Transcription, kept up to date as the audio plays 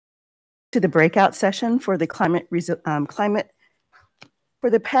To the breakout session for the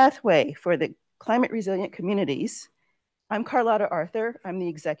pathway for the climate resilient communities. I'm Carlotta Arthur. I'm the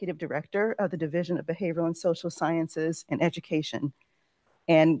executive director of the Division of Behavioral and Social Sciences and Education.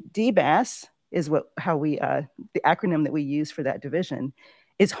 And DBAS is the acronym that we use for that division,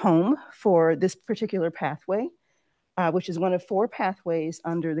 is home for this particular pathway, which is one of 4 pathways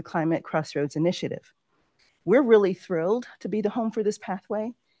under the Climate Crossroads Initiative. We're really thrilled to be the home for this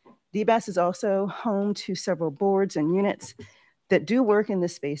pathway. DBAS is also home to several boards and units that do work in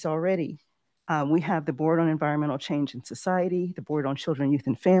this space already. We have the Board on Environmental Change in Society, the Board on Children, Youth,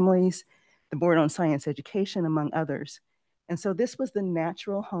 and Families, the Board on Science Education, among others. And so this was the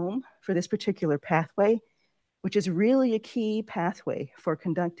natural home for this particular pathway, which is really a key pathway for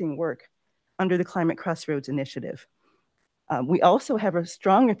conducting work under the Climate Crossroads Initiative. We also have a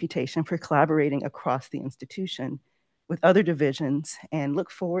strong reputation for collaborating across the institution with other divisions and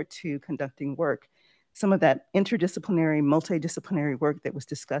look forward to conducting work. Some of that interdisciplinary, multidisciplinary work that was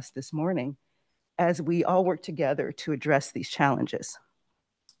discussed this morning as we all work together to address these challenges.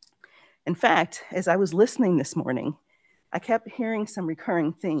 In fact, as I was listening this morning, I kept hearing some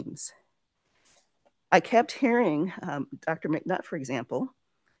recurring themes. I kept hearing Dr. McNutt, for example,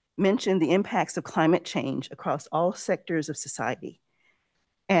 mention the impacts of climate change across all sectors of society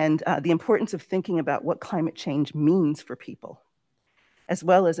and the importance of thinking about what climate change means for people, as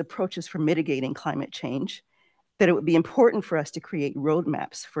well as approaches for mitigating climate change, that it would be important for us to create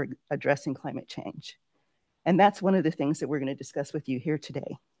roadmaps for addressing climate change. And that's one of the things that we're going to discuss with you here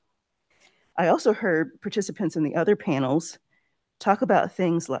today. I also heard participants in the other panels talk about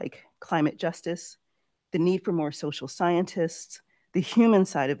things like climate justice, the need for more social scientists, the human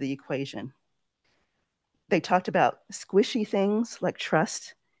side of the equation. They talked about squishy things like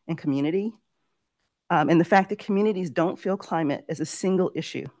trust and community, and the fact that communities don't feel climate as a single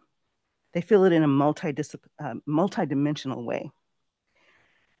issue. They feel it in a multidimensional way.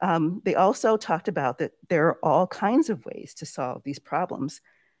 They also talked about that there are all kinds of ways to solve these problems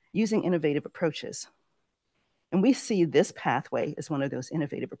using innovative approaches. And we see this pathway as one of those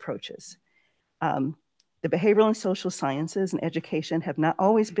innovative approaches. The behavioral and social sciences and education have not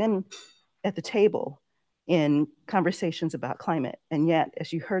always been at the table in conversations about climate. And yet,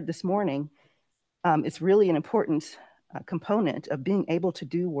 as you heard this morning, it's really an important component of being able to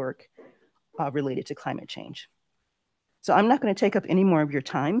do work related to climate change. So I'm not going to take up any more of your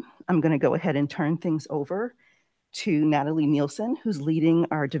time. I'm going to go ahead and turn things over to Natalie Nielsen, who's leading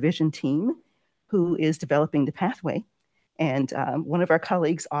our division team, who is developing the pathway. And one of our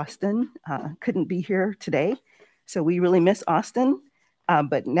colleagues, Austin, couldn't be here today. So we really miss Austin,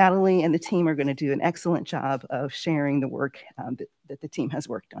 but Natalie and the team are going to do an excellent job of sharing the work that the team has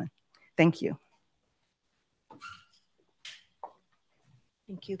worked on. Thank you.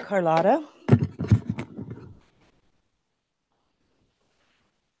 Thank you, Carlotta.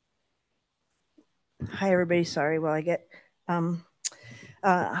 Hi, everybody. Sorry while I get...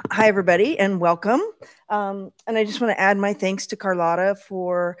 hi, everybody, and welcome. And I just want to add my thanks to Carlotta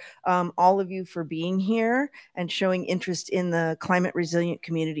for all of you for being here and showing interest in the Climate Resilient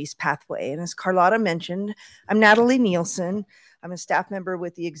Communities Pathway. And as Carlotta mentioned, I'm Natalie Nielsen. I'm a staff member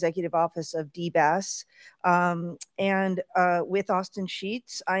with the Executive Office of DBAS. And with Austin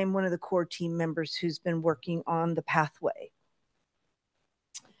Sheets, I am one of the core team members who's been working on the pathway.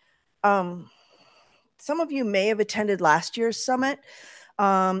 Some of you may have attended last year's summit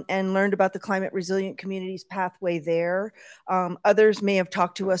and learned about the Climate Resilient Communities Pathway there. Others may have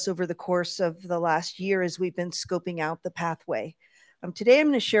talked to us over the course of the last year as we've been scoping out the pathway. Today, I'm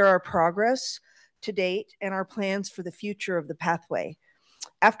going to share our progress to date and our plans for the future of the pathway.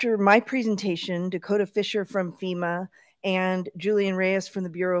 After my presentation, Dakota Fisher from FEMA and Julian Reyes from the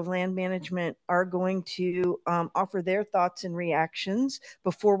Bureau of Land Management are going to offer their thoughts and reactions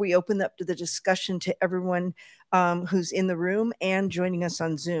before we open up to the discussion to everyone who's in the room and joining us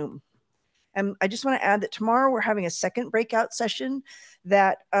on Zoom. And I just want to add that tomorrow we're having a second breakout session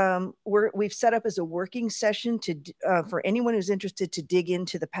that we've set up as a working session for anyone who's interested to dig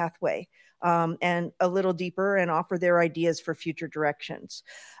into the pathway and a little deeper and offer their ideas for future directions.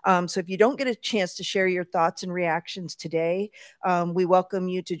 So if you don't get a chance to share your thoughts and reactions today, we welcome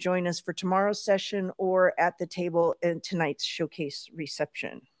you to join us for tomorrow's session or at the table in tonight's showcase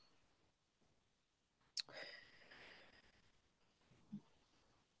reception.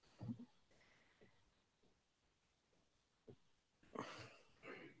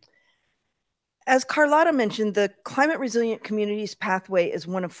 As Carlotta mentioned, the Climate Resilient Communities Pathway is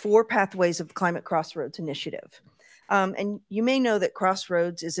one of 4 pathways of the Climate Crossroads Initiative. And you may know that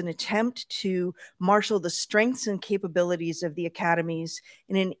Crossroads is an attempt to marshal the strengths and capabilities of the academies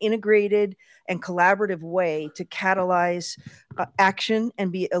in an integrated and collaborative way to catalyze action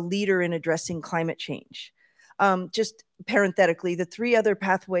and be a leader in addressing climate change. Just parenthetically, the three other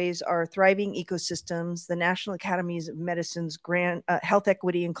pathways are Thriving Ecosystems, the National Academies of Medicine's Grant Health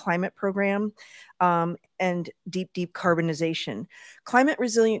Equity and Climate Program, and Deep Carbonization. Climate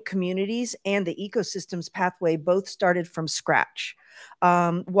resilient communities and the ecosystems pathway both started from scratch,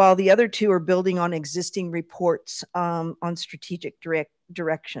 while the other two are building on existing reports on strategic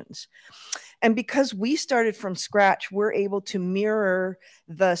directions. And because we started from scratch, we're able to mirror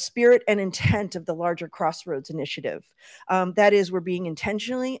the spirit and intent of the larger Crossroads initiative. That is, we're being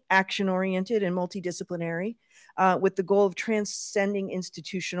intentionally action-oriented and multidisciplinary with the goal of transcending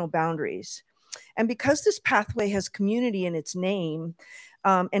institutional boundaries. And because this pathway has community in its name,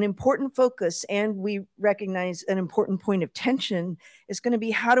 an important focus, and we recognize an important point of tension, is going to be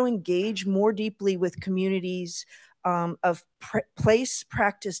how to engage more deeply with communities of place,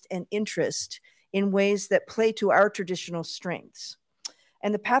 practice, and interest in ways that play to our traditional strengths.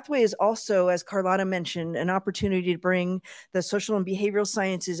 And the pathway is also, as Carlotta mentioned, an opportunity to bring the social and behavioral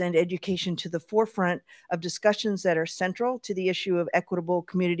sciences and education to the forefront of discussions that are central to the issue of equitable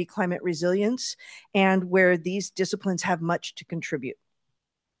community climate resilience, and where these disciplines have much to contribute.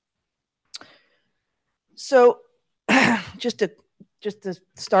 So just a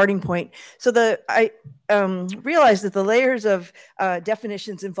starting point. So I realized that the layers of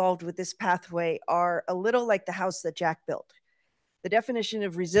definitions involved with this pathway are a little like the house that Jack built. The definition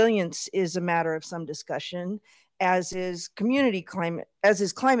of resilience is a matter of some discussion, as is climate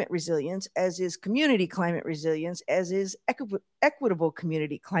resilience, as is community climate resilience, as is equitable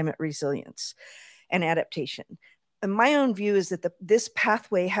community climate resilience and adaptation. And my own view is that this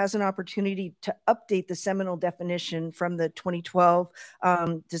pathway has an opportunity to update the seminal definition from the 2012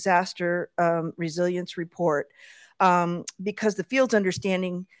 disaster resilience report, because the field's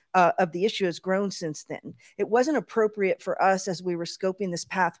understanding of the issue has grown since then. It wasn't appropriate for us, as we were scoping this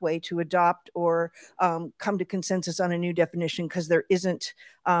pathway, to adopt or come to consensus on a new definition, because there isn't,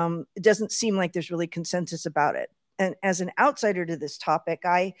 it doesn't seem like there's really consensus about it. And as an outsider to this topic,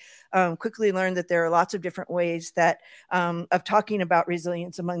 I quickly learned that there are lots of different ways that of talking about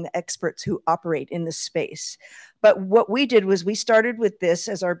resilience among the experts who operate in this space. But what we did was we started with this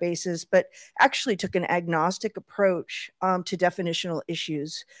as our basis, but actually took an agnostic approach to definitional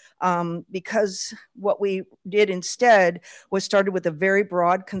issues, because what we did instead was started with a very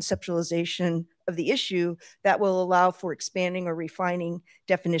broad conceptualization of the issue that will allow for expanding or refining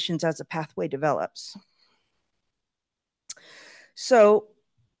definitions as a pathway develops. So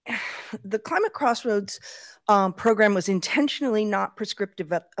the Climate Crossroads program was intentionally not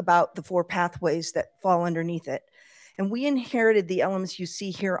prescriptive about the four pathways that fall underneath it. And we inherited the elements you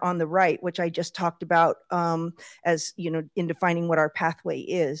see here on the right, which I just talked about as, you know, in defining what our pathway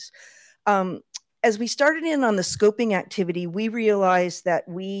is. As we started in on the scoping activity, we realized that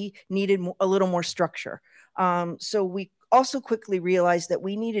we needed a little more structure. So we also quickly realized that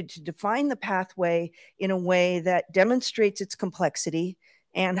we needed to define the pathway in a way that demonstrates its complexity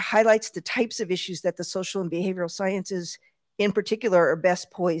and highlights the types of issues that the social and behavioral sciences in particular are best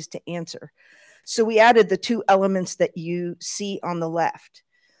poised to answer. So we added the two elements that you see on the left.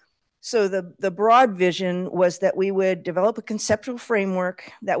 So the broad vision was that we would develop a conceptual framework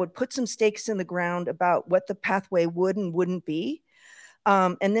that would put some stakes in the ground about what the pathway would and wouldn't be.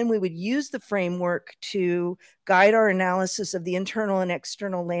 And then we would use the framework to guide our analysis of the internal and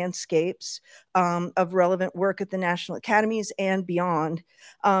external landscapes of relevant work at the national academies and beyond,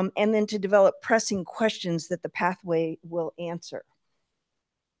 and then to develop pressing questions that the pathway will answer.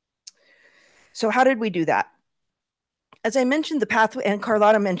 So how did we do that? As I mentioned, the pathway, and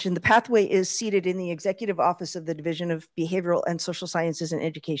Carlotta mentioned, the pathway is seated in the Executive Office of the Division of Behavioral and Social Sciences and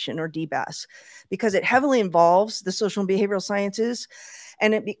Education, or DBAS, because it heavily involves the social and behavioral sciences,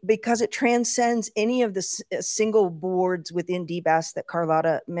 and because it transcends any of the single boards within DBAS that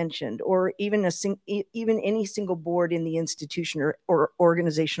Carlotta mentioned, or even any single board in the institution or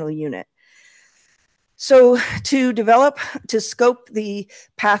organizational unit. So to scope the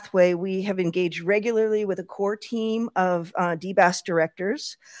pathway, we have engaged regularly with a core team of DBAS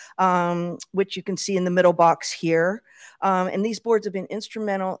directors, which you can see in the middle box here. And these boards have been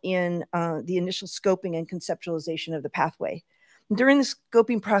instrumental in the initial scoping and conceptualization of the pathway. During the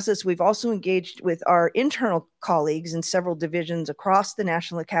scoping process, we've also engaged with our internal colleagues in several divisions across the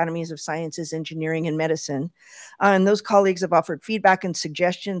National Academies of Sciences, Engineering, and Medicine. And those colleagues have offered feedback and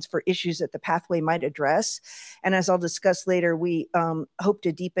suggestions for issues that the pathway might address. And as I'll discuss later, we hope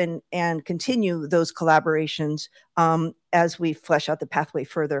to deepen and continue those collaborations as we flesh out the pathway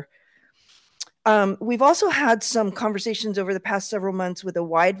further. We've also had some conversations over the past several months with a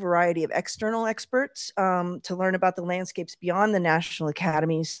wide variety of external experts to learn about the landscapes beyond the national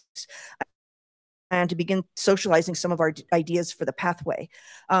academies and to begin socializing some of our ideas for the pathway.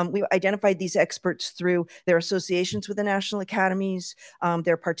 We've identified these experts through their associations with the national academies,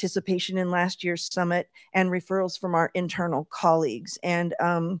 their participation in last year's summit, and referrals from our internal colleagues. And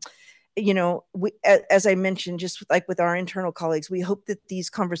as I mentioned, just like with our internal colleagues, we hope that these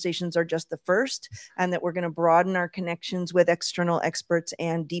conversations are just the first, and that we're going to broaden our connections with external experts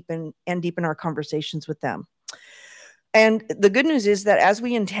and deepen our conversations with them. And the good news is that, as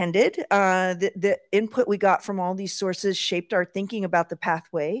we intended, the input we got from all these sources shaped our thinking about the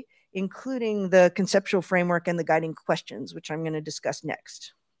pathway, including the conceptual framework and the guiding questions, which I'm going to discuss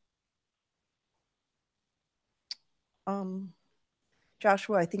next.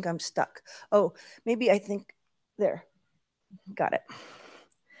 Joshua, I think I'm stuck. Oh, maybe I think there. Got it.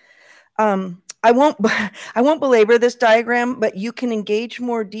 I won't belabor this diagram, but you can engage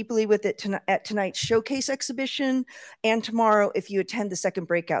more deeply with it at tonight's showcase exhibition and tomorrow if you attend the second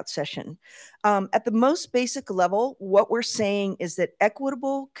breakout session. At the most basic level, what we're saying is that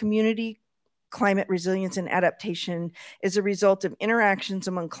equitable community climate resilience and adaptation is a result of interactions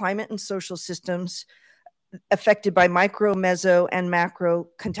among climate and social systems affected by micro, meso, and macro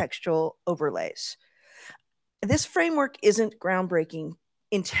contextual overlays. This framework isn't groundbreaking,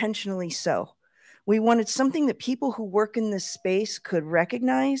 intentionally so. We wanted something that people who work in this space could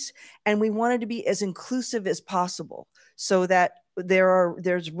recognize, and we wanted to be as inclusive as possible so that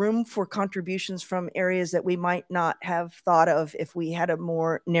there's room for contributions from areas that we might not have thought of if we had a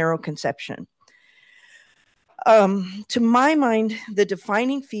more narrow conception. To my mind, the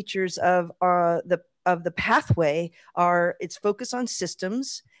defining features of the pathway are its focus on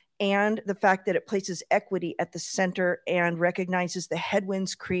systems and the fact that it places equity at the center and recognizes the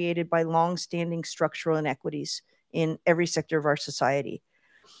headwinds created by long-standing structural inequities in every sector of our society.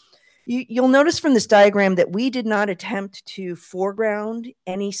 You'll notice from this diagram that we did not attempt to foreground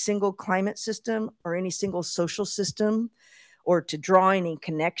any single climate system or any single social system, or to draw any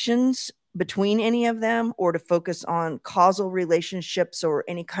connections between any of them, or to focus on causal relationships or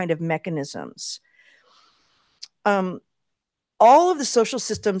any kind of mechanisms. All of the social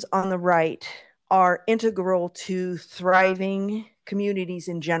systems on the right are integral to thriving communities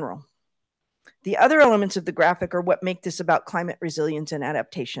in general. The other elements of the graphic are what make this about climate resilience and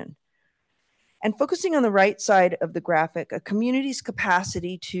adaptation. And focusing on the right side of the graphic, a community's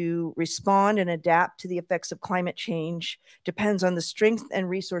capacity to respond and adapt to the effects of climate change depends on the strength and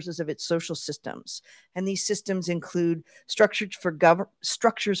resources of its social systems. And these systems include structures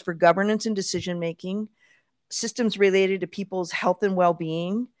for governance and decision-making, systems related to people's health and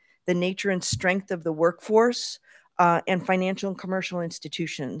well-being, the nature and strength of the workforce, and financial and commercial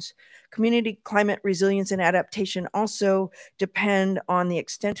institutions. Community climate resilience and adaptation also depend on the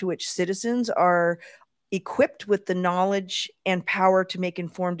extent to which citizens are equipped with the knowledge and power to make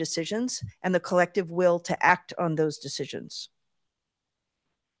informed decisions and the collective will to act on those decisions.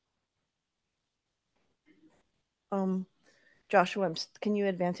 Joshua, can you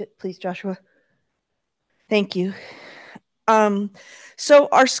advance it, please, Joshua? Thank you. So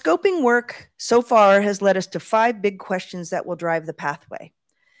our scoping work so far has led us to 5 big questions that will drive the pathway.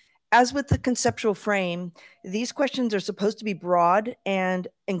 As with the conceptual frame, these questions are supposed to be broad and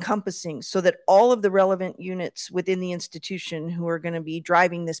encompassing so that all of the relevant units within the institution who are going to be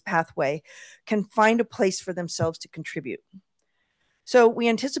driving this pathway can find a place for themselves to contribute. So we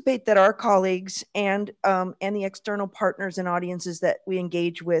anticipate that our colleagues and the external partners and audiences that we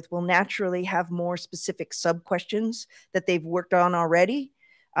engage with will naturally have more specific sub-questions that they've worked on already,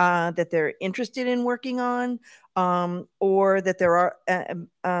 that they're interested in working on, or that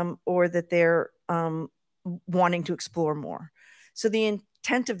they're wanting to explore more. So the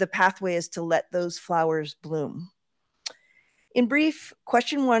intent of the pathway is to let those flowers bloom. In brief,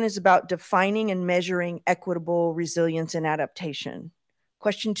 question 1 is about defining and measuring equitable resilience and adaptation.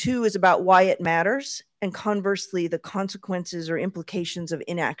 Question 2 is about why it matters, and conversely, the consequences or implications of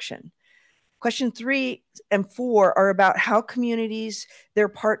inaction. Question 3 and 4 are about how communities, their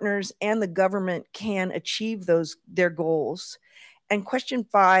partners, and the government can achieve their goals. And question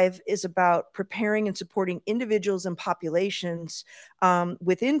 5 is about preparing and supporting individuals and populations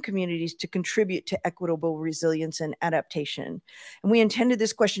within communities to contribute to equitable resilience and adaptation. And we intended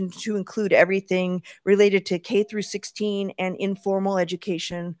this question to include everything related to K through 16 and informal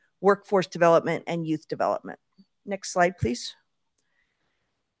education, workforce development, and youth development. Next slide, please.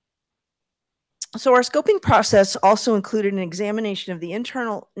 So our scoping process also included an examination of the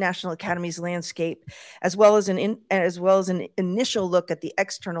internal National Academy's landscape, as well as an initial look at the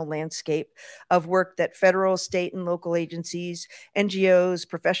external landscape of work that federal, state, and local agencies, NGOs,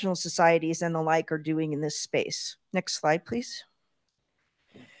 professional societies, and the like are doing in this space. Next slide, please.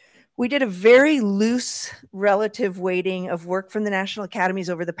 We did a very loose relative weighting of work from the National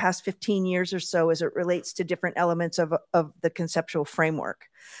Academies over the past 15 years or so as it relates to different elements of the conceptual framework.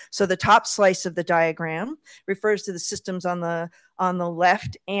 So the top slice of the diagram refers to the systems on the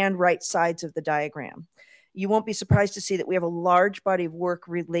left and right sides of the diagram. You won't be surprised to see that we have a large body of work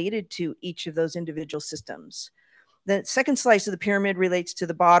related to each of those individual systems. The second slice of the pyramid relates to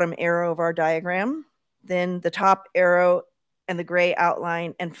the bottom arrow of our diagram, then the top arrow and the gray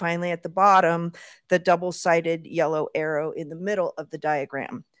outline, and finally at the bottom, the double-sided yellow arrow in the middle of the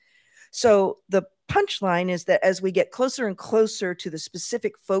diagram. So the punchline is that as we get closer and closer to the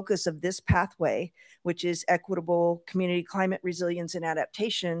specific focus of this pathway, which is equitable community climate resilience and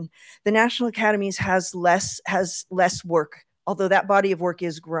adaptation, the National Academies has less work, although that body of work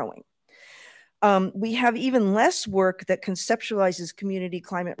is growing. We have even less work that conceptualizes community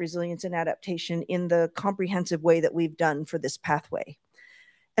climate resilience and adaptation in the comprehensive way that we've done for this pathway.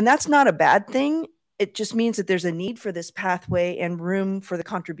 And that's not a bad thing. It just means that there's a need for this pathway and room for the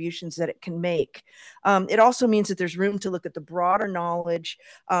contributions that it can make. It also means that there's room to look at the broader knowledge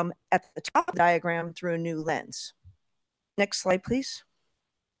at the top of the diagram through a new lens. Next slide, please.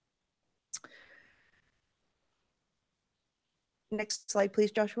 Next slide, please,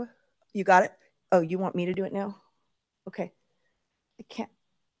 Joshua. You got it? Oh, you want me to do it now? Okay. I can't.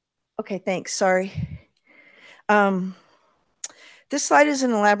 Okay, thanks. Sorry. This slide is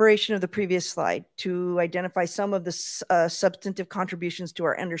an elaboration of the previous slide to identify some of the substantive contributions to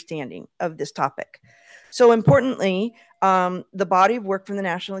our understanding of this topic. So importantly, the body of work from the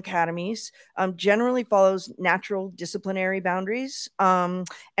National Academies generally follows natural disciplinary boundaries and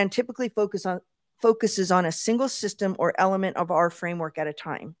typically focuses on a single system or element of our framework at a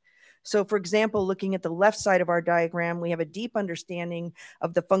time. So for example, looking at the left side of our diagram, we have a deep understanding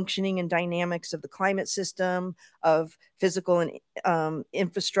of the functioning and dynamics of the climate system, of physical and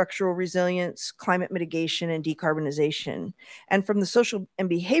infrastructural resilience, climate mitigation, and decarbonization. And from the social and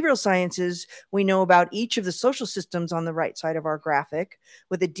behavioral sciences, we know about each of the social systems on the right side of our graphic,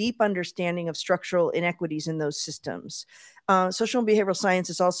 with a deep understanding of structural inequities in those systems. Social and behavioral science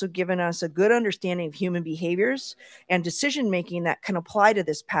has also given us a good understanding of human behaviors and decision-making that can apply to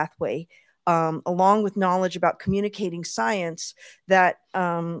this pathway, along with knowledge about communicating science that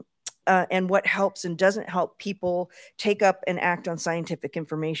and what helps and doesn't help people take up and act on scientific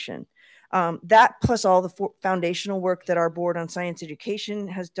information. That plus all the foundational work that our Board on Science Education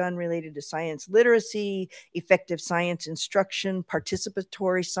has done related to science literacy, effective science instruction,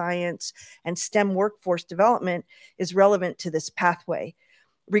 participatory science, and STEM workforce development is relevant to this pathway.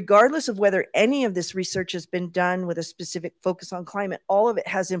 Regardless of whether any of this research has been done with a specific focus on climate, all of it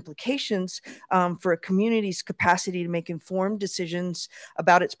has implications for a community's capacity to make informed decisions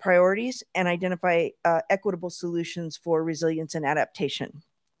about its priorities and identify equitable solutions for resilience and adaptation.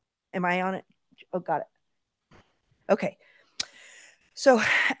 Am I on it? Oh, got it. Okay. So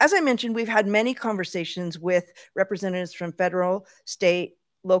as I mentioned, we've had many conversations with representatives from federal, state,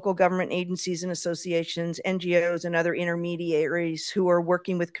 local government agencies and associations, NGOs, and other intermediaries who are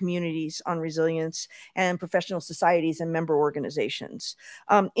working with communities on resilience, and professional societies and member organizations.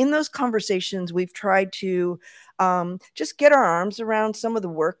 In those conversations, we've tried to just get our arms around some of the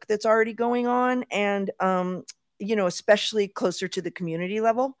work that's already going on, and especially closer to the community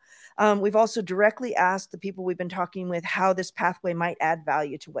level. We've also directly asked the people we've been talking with how this pathway might add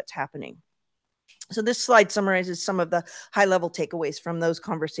value to what's happening. So this slide summarizes some of the high-level takeaways from those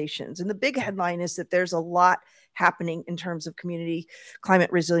conversations. And the big headline is that there's a lot happening in terms of community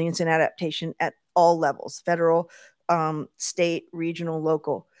climate resilience and adaptation at all levels: federal, state, regional,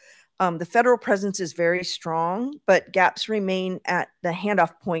 local. The federal presence is very strong, but gaps remain at the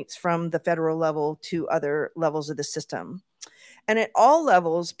handoff points from the federal level to other levels of the system. And at all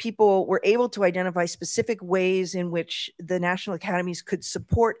levels, people were able to identify specific ways in which the National Academies could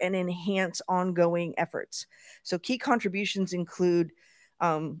support and enhance ongoing efforts. So key contributions include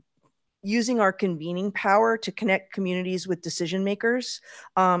using our convening power to connect communities with decision makers,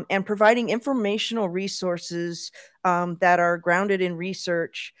 and providing informational resources that are grounded in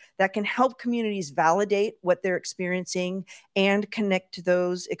research that can help communities validate what they're experiencing and connect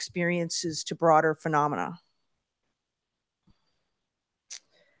those experiences to broader phenomena.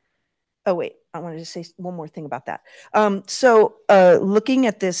 Oh, wait, I wanted to say one more thing about that. Looking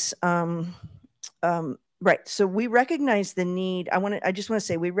at this, right. So we recognize the need. I just want to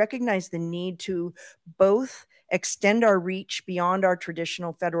say we recognize the need to both extend our reach beyond our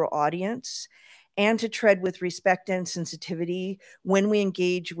traditional federal audience and to tread with respect and sensitivity when we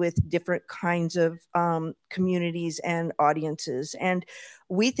engage with different kinds of communities and audiences. And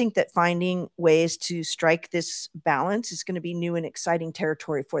we think that finding ways to strike this balance is going to be new and exciting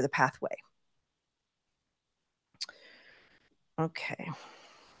territory for the pathway. Okay.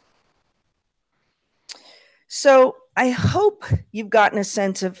 So I hope you've gotten a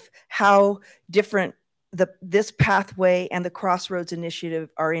sense of how different this pathway and the Crossroads initiative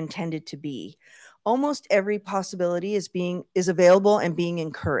are intended to be. Almost every possibility is available and being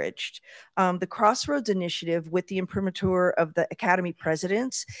encouraged. The Crossroads initiative, with the imprimatur of the Academy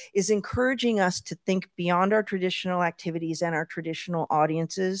presidents, is encouraging us to think beyond our traditional activities and our traditional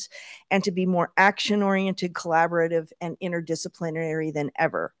audiences, and to be more action-oriented, collaborative, and interdisciplinary than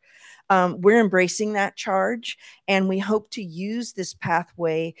ever. We're embracing that charge, and we hope to use this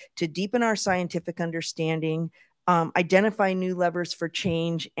pathway to deepen our scientific understanding, identify new levers for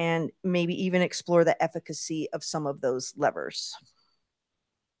change, and maybe even explore the efficacy of some of those levers.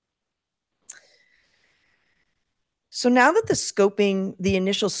 So now that the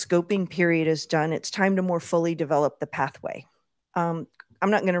initial scoping period is done, it's time to more fully develop the pathway. I'm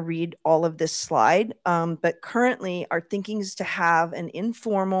not going to read all of this slide, but currently our thinking is to have an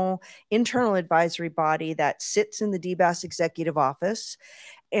informal internal advisory body that sits in the DBAS executive office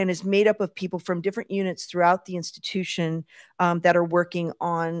and is made up of people from different units throughout the institution that are working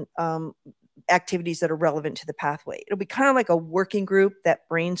on activities that are relevant to the pathway. It'll be kind of like a working group that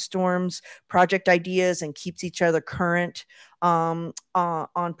brainstorms project ideas and keeps each other current on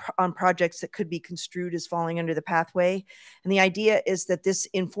projects that could be construed as falling under the pathway. And the idea is that this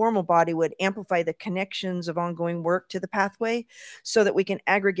informal body would amplify the connections of ongoing work to the pathway so that we can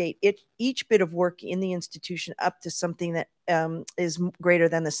aggregate each bit of work in the institution up to something that is greater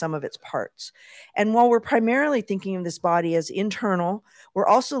than the sum of its parts. And while we're primarily thinking of this body as internal, we're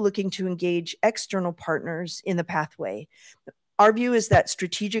also looking to engage external partners in the pathway. Our view is that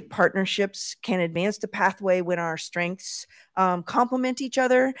strategic partnerships can advance the pathway when our strengths complement each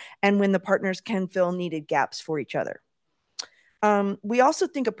other and when the partners can fill needed gaps for each other. We also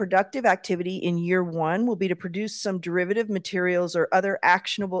think a productive activity in year one will be to produce some derivative materials or other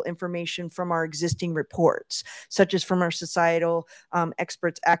actionable information from our existing reports, such as from our Societal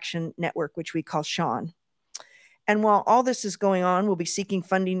Experts Action Network, which we call SEAN. And while all this is going on, we'll be seeking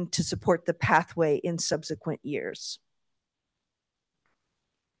funding to support the pathway in subsequent years.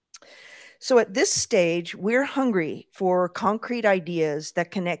 So at this stage, we're hungry for concrete ideas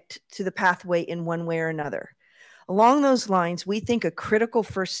that connect to the pathway in one way or another. Along those lines, we think a critical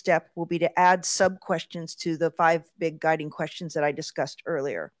first step will be to add sub-questions to the 5 big guiding questions that I discussed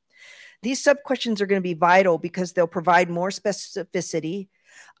earlier. These sub-questions are going to be vital because they'll provide more specificity,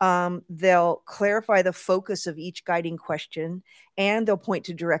 they'll clarify the focus of each guiding question, and they'll point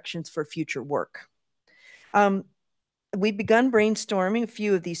to directions for future work. We've begun brainstorming a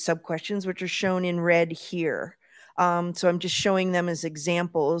few of these sub-questions, which are shown in red here. So I'm just showing them as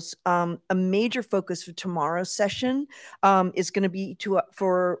examples. A major focus for tomorrow's session is going to be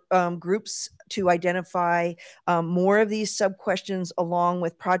for groups to identify more of these sub-questions along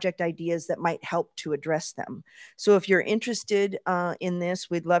with project ideas that might help to address them. So if you're interested in this,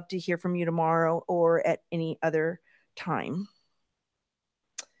 we'd love to hear from you tomorrow or at any other time.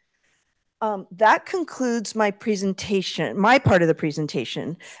 That concludes my presentation, my part of the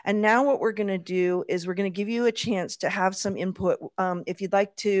presentation. And now what we're going to do is we're going to give you a chance to have some input. If you'd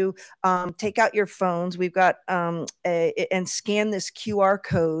like to take out your phones, we've got and scan this QR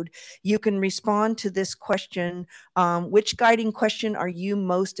code. You can respond to this question. Which guiding question are you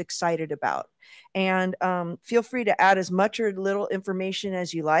most excited about? And feel free to add as much or little information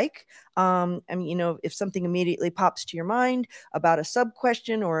as you like. I mean, you know, if something immediately pops to your mind about a sub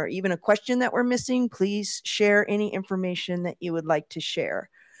question or even a question that we're missing, please share any information that you would like to share.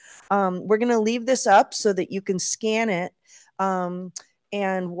 We're going to leave this up so that you can scan it.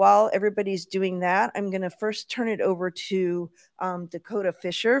 And while everybody's doing that, I'm going to first turn it over to Dakota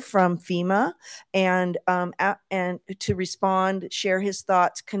Fisher from FEMA and to respond, share his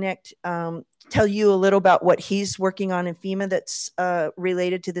thoughts, connect tell you a little about what he's working on in FEMA that's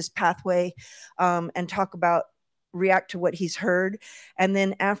related to this pathway, and talk about react to what he's heard. And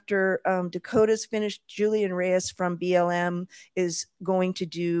then after Dakota's finished, Julian Reyes from BLM is going to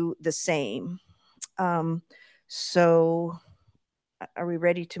do the same. So are we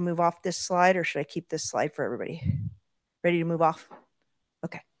ready to move off this slide, or should I keep this slide for everybody? Ready to move off?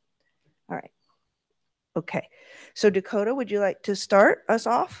 Okay. All right. Okay. So Dakota, would you like to start us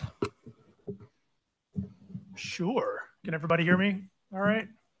off? Sure. Can everybody hear me? All right.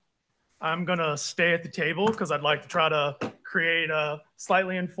 I'm going to stay at the table because I'd like to try to create a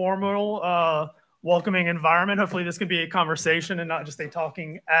slightly informal, welcoming environment. Hopefully this can be a conversation and not just a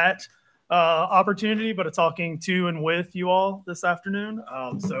talking at opportunity, but a talking to and with you all this afternoon.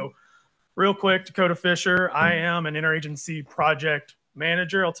 So real quick, Dakota Fisher, I am an interagency project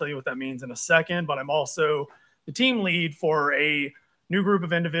manager. I'll tell you what that means in a second, but I'm also the team lead for a new group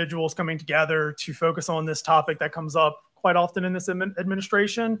of individuals coming together to focus on this topic that comes up quite often in this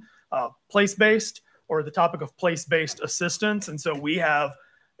administration, place-based, or the topic of place-based assistance. And so we have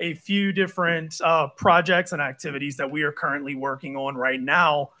a few different projects and activities that we are currently working on right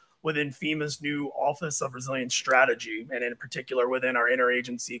now within FEMA's new Office of Resilience Strategy, and in particular within our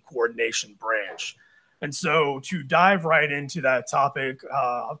interagency coordination branch. And so to dive right into that topic,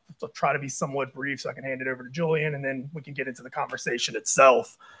 I'll try to be somewhat brief so I can hand it over to Julian, and then we can get into the conversation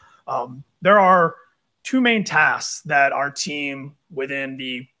itself. There are two main tasks that our team within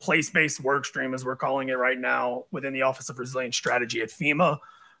the place-based work stream, as we're calling it right now, within the Office of Resilience Strategy at FEMA,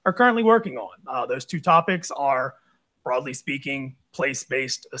 are currently working on. Those two topics are, broadly speaking,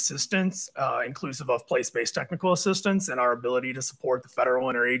 place-based assistance, inclusive of place-based technical assistance, and our ability to support the federal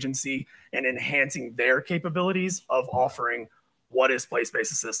interagency and enhancing their capabilities of offering what is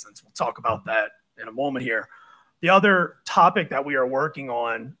place-based assistance. We'll talk about that in a moment here. The other topic that we are working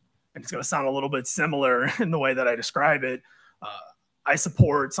on, and it's going to sound a little bit similar in the way that I describe it, I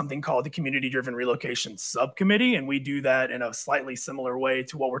support something called the Community-Driven Relocation Subcommittee, and we do that in a slightly similar way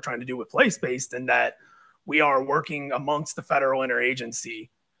to what we're trying to do with place-based, in that we are working amongst the federal interagency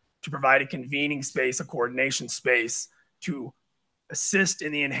to provide a convening space, a coordination space, to assist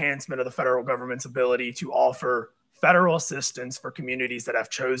in the enhancement of the federal government's ability to offer federal assistance for communities that have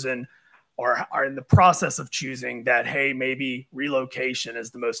chosen or are in the process of choosing that, hey, maybe relocation is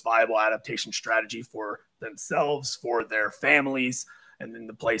the most viable adaptation strategy for themselves, for their families, and in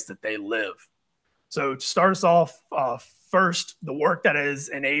the place that they live. So to start us off, first, the work that has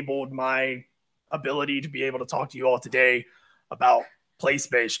enabled my ability to be able to talk to you all today about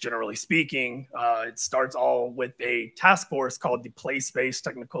place-based, generally speaking, it starts all with a task force called the Place-Based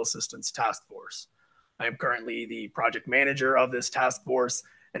Technical Assistance Task Force. I am currently the project manager of this task force,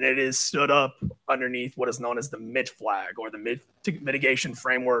 and it is stood up underneath what is known as the MID-FLAG, or the Mitigation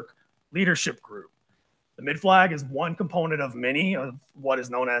Framework Leadership Group. The MID-FLAG is one component of many of what is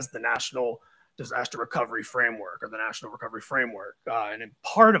known as the National Disaster Recovery Framework, or the National Recovery Framework. And in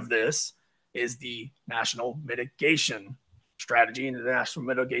part of this is the National Mitigation Strategy and the National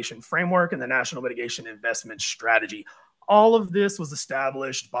Mitigation Framework and the National Mitigation Investment Strategy. All of this was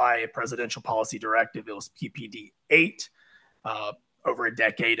established by a presidential policy directive. It was PPD 8 over a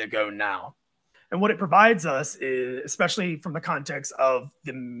decade ago now. And what it provides us is, especially from the context of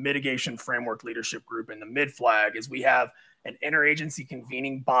the Mitigation Framework Leadership Group and the MID-FLAG, is we have an interagency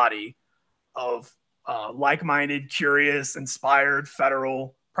convening body of like-minded, curious, inspired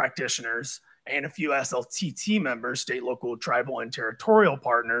federal practitioners and a few SLTT members, state, local, tribal, and territorial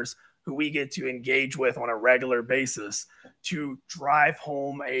partners, who we get to engage with on a regular basis to drive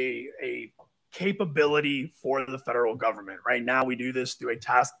home a capability for the federal government. Right now, we do this through a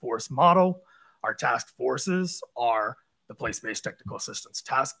task force model. Our task forces are the Place-Based Technical Assistance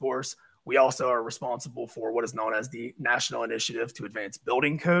Task Force. We also are responsible for what is known as the National Initiative to Advance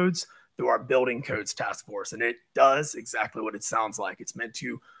Building Codes through our Building Codes Task Force. And it does exactly what it sounds like. It's meant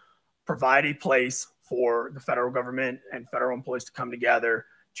to provide a place for the federal government and federal employees to come together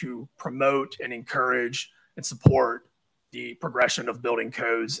to promote and encourage and support the progression of building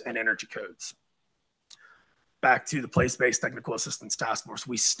codes and energy codes. Back to the Place-Based Technical Assistance Task Force.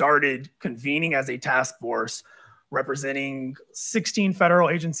 We started convening as a task force representing 16 federal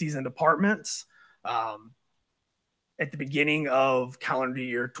agencies and departments at the beginning of calendar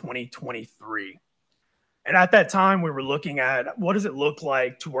year 2023. And at that time, we were looking at what does it look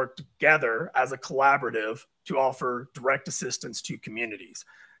like to work together as a collaborative to offer direct assistance to communities.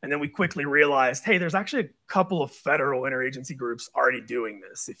 And then we quickly realized, hey, there's actually a couple of federal interagency groups already doing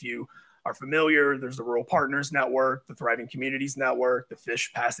this. If you are familiar, there's the Rural Partners Network, the Thriving Communities Network, the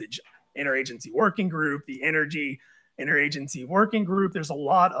Fish Passage Interagency Working Group, the Energy interagency working group. There's a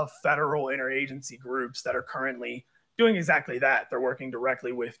lot of federal interagency groups that are currently doing exactly that. They're working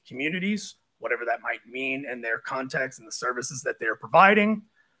directly with communities, whatever that might mean in their context and the services that they're providing,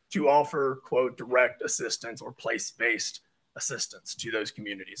 to offer, quote, direct assistance or place-based assistance to those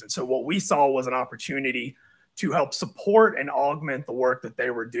communities. And so what we saw was an opportunity to help support and augment the work that they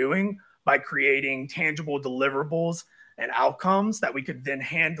were doing by creating tangible deliverables and outcomes that we could then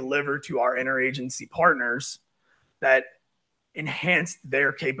hand deliver to our interagency partners that enhanced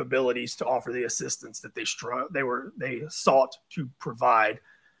their capabilities to offer the assistance that they sought to provide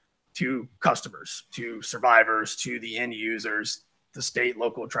to customers, to survivors, to the end users, the state,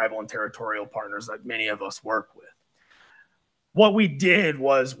 local, tribal, and territorial partners that many of us work with. What we did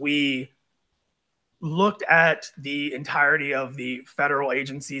was we looked at the entirety of the federal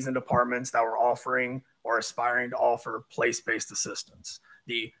agencies and departments that were offering or aspiring to offer place-based assistance.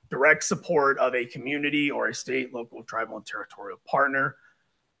 The direct support of a community or a state, local, tribal, and territorial partner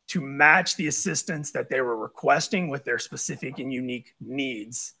to match the assistance that they were requesting with their specific and unique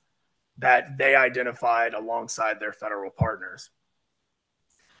needs that they identified alongside their federal partners.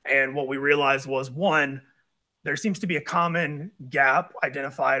 And what we realized was, one, there seems to be a common gap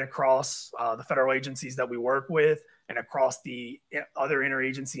identified across the federal agencies that we work with and across the other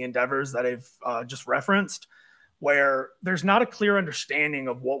interagency endeavors that I've just referenced, where there's not a clear understanding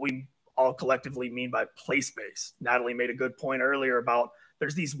of what we all collectively mean by place-based. Natalie made a good point earlier about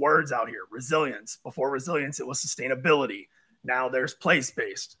there's these words out here, resilience. Before resilience, it was sustainability. Now there's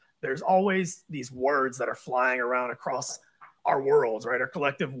place-based. There's always these words that are flying around across our worlds, right? Our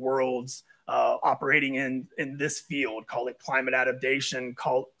collective worlds operating in this field. Call it climate adaptation,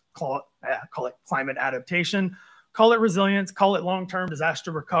 call it climate adaptation, call it resilience, call it long-term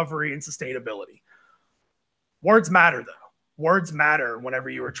disaster recovery and sustainability. Words matter though. Words matter whenever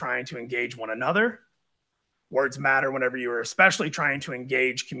you are trying to engage one another. Words matter whenever you are especially trying to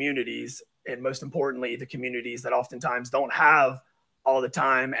engage communities, and most importantly, the communities that oftentimes don't have all the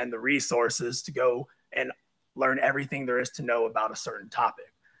time and the resources to go and learn everything there is to know about a certain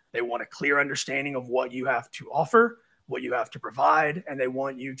topic. They want a clear understanding of what you have to offer, what you have to provide, and they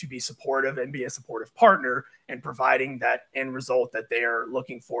want you to be supportive and be a supportive partner in providing that end result that they are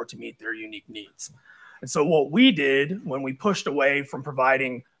looking for to meet their unique needs. And so what we did when we pushed away from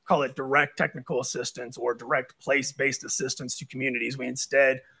providing, call it direct technical assistance or direct place-based assistance to communities, we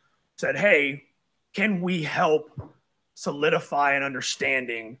instead said, hey, can we help solidify an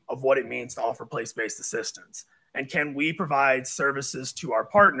understanding of what it means to offer place-based assistance? And can we provide services to our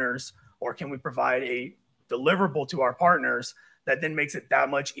partners, or can we provide a deliverable to our partners that then makes it that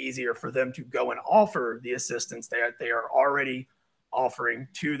much easier for them to go and offer the assistance that they are already offering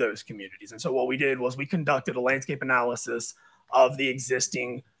to those communities? And so what we did was we conducted a landscape analysis of the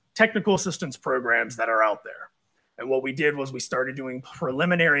existing technical assistance programs that are out there. And what we did was we started doing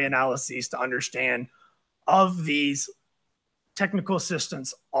preliminary analyses to understand of these technical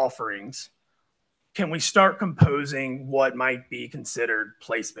assistance offerings, can we start composing what might be considered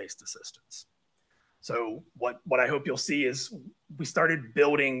place-based assistance? So what I hope you'll see is we started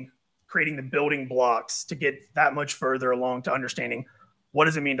creating the building blocks to get that much further along to understanding what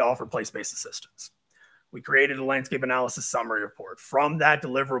does it mean to offer place-based assistance. We created a landscape analysis summary report. From that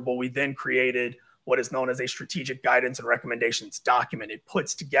deliverable, we then created what is known as a strategic guidance and recommendations document. It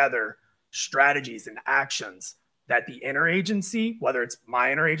puts together strategies and actions that the interagency, whether it's my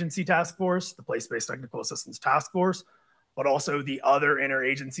interagency task force, the place-based technical assistance task force, but also the other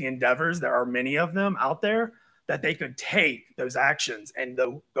interagency endeavors, there are many of them out there, that they could take those actions and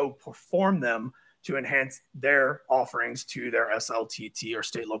go perform them to enhance their offerings to their SLTT or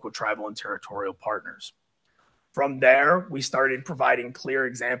state, local, tribal, and territorial partners. From there, we started providing clear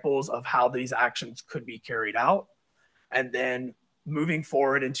examples of how these actions could be carried out. And then moving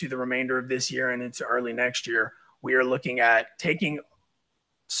forward into the remainder of this year and into early next year, we are looking at taking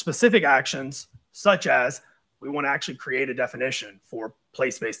specific actions, such as we want to actually create a definition for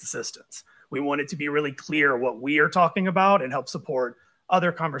place-based assistance. We want it to be really clear what we are talking about and help support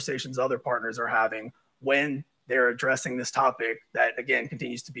other conversations other partners are having when they're addressing this topic that, again,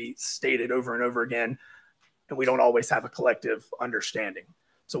 continues to be stated over and over again, and we don't always have a collective understanding.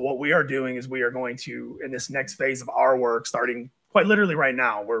 So what we are doing is we are going to, in this next phase of our work, starting quite literally right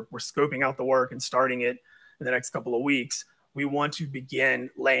now, we're scoping out the work and starting it in the next couple of weeks. We want to begin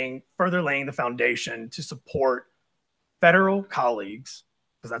further laying the foundation to support federal colleagues,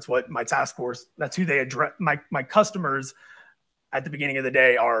 because that's what my task force, that's who they address. My customers at the beginning of the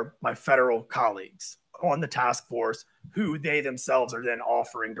day are my federal colleagues on the task force, who they themselves are then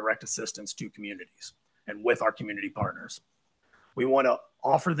offering direct assistance to communities and with our community partners. We want to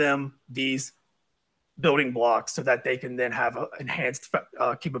offer them these building blocks so that they can then have an enhanced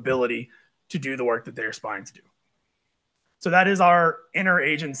capability to do the work that they're aspiring to do. So that is our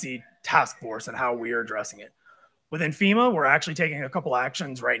interagency task force and how we are addressing it. Within FEMA, we're actually taking a couple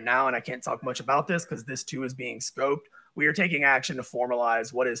actions right now, and I can't talk much about this because this too is being scoped. We are taking action to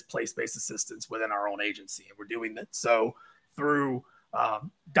formalize what is place-based assistance within our own agency, and we're doing that so through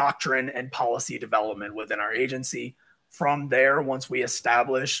doctrine and policy development within our agency. From there, once we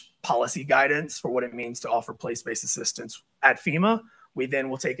establish policy guidance for what it means to offer place-based assistance at FEMA, we then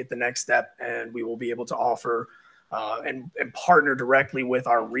will take it the next step, and we will be able to offer and partner directly with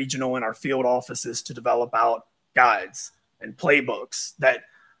our regional and our field offices to develop out guides and playbooks that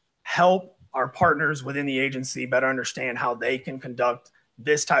help our partners within the agency better understand how they can conduct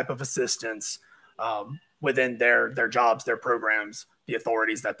this type of assistance within their jobs, their programs, the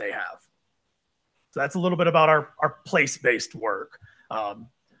authorities that they have. So that's a little bit about our place-based work. I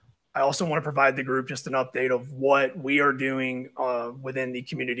also want to provide the group just an update of what we are doing within the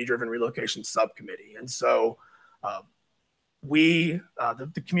Community-Driven Relocation Subcommittee. And so the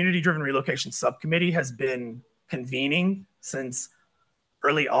Community-Driven Relocation Subcommittee has been convening since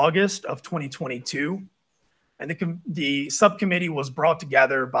early August of 2022. And the subcommittee was brought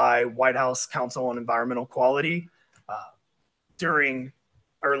together by White House Council on Environmental Quality during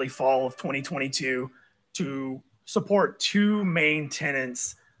early fall of 2022 to support two main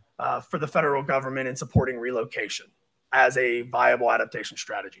tenets for the federal government in supporting relocation as a viable adaptation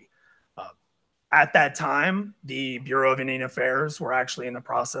strategy. At that time, the Bureau of Indian Affairs were actually in the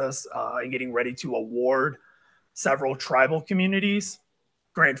process and getting ready to award several tribal communities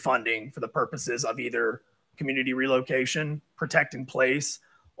grant funding for the purposes of either community relocation, protect in place,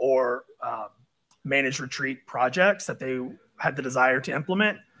 or managed retreat projects that they had the desire to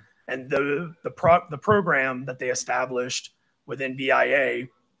implement. And the program that they established within BIA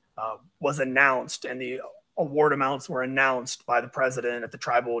was announced, and the award amounts were announced by the president at the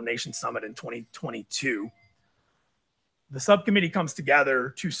Tribal Nation Summit in 2022. The subcommittee comes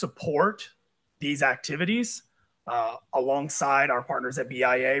together to support these activities alongside our partners at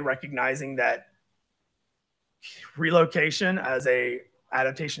BIA, recognizing that relocation as a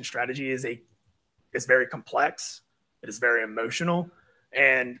adaptation strategy is very complex. It is very emotional.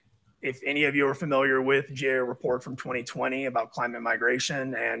 And if any of you are familiar with GAO report from 2020 about climate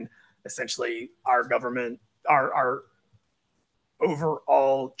migration and essentially our government, our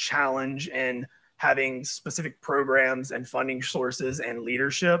overall challenge in having specific programs and funding sources and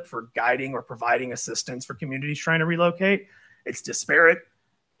leadership for guiding or providing assistance for communities trying to relocate, it's disparate.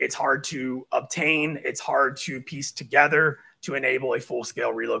 It's hard to obtain. It's hard to piece together to enable a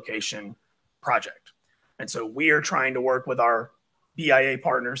full-scale relocation project. And so we are trying to work with our BIA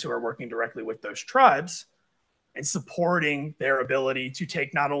partners who are working directly with those tribes and supporting their ability to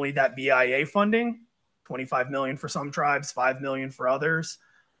take not only that BIA funding, $25 million for some tribes, $5 million for others,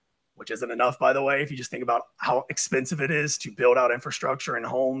 which isn't enough, by the way, if you just think about how expensive it is to build out infrastructure and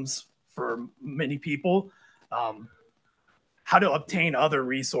homes for many people, how to obtain other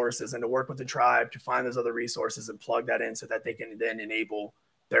resources and to work with the tribe to find those other resources and plug that in so that they can then enable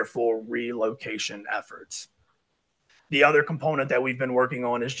their full relocation efforts. The other component that we've been working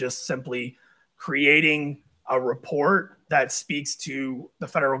on is just simply creating a report that speaks to the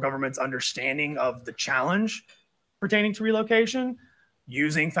federal government's understanding of the challenge pertaining to relocation,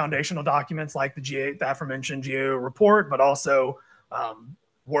 using foundational documents like the aforementioned GAO report, but also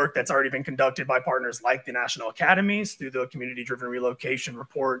work that's already been conducted by partners like the National Academies through the Community-Driven Relocation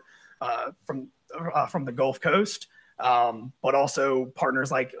report from the Gulf Coast, but also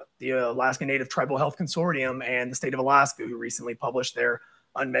partners like the Alaska Native Tribal Health Consortium and the state of Alaska, who recently published their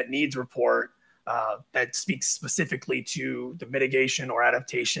unmet needs report that speaks specifically to the mitigation or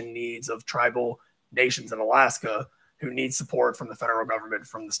adaptation needs of tribal nations in Alaska who need support from the federal government,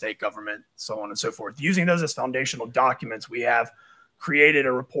 from the state government, so on and so forth. Using those as foundational documents, we have created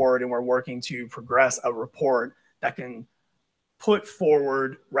a report, and we're working to progress a report that can put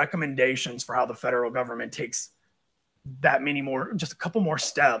forward recommendations for how the federal government takes that many more, just a couple more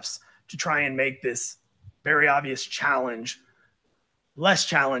steps to try and make this very obvious challenge less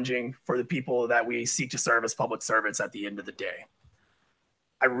challenging for the people that we seek to serve as public servants at the end of the day.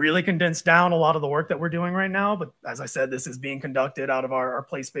 I really condensed down a lot of the work that we're doing right now, but as I said, this is being conducted out of our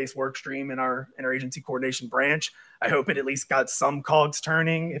place-based work stream in our interagency coordination branch. I hope it at least got some cogs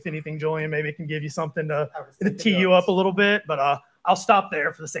turning. If anything, Julian, maybe it can give you something to tee you up a little bit, but I'll stop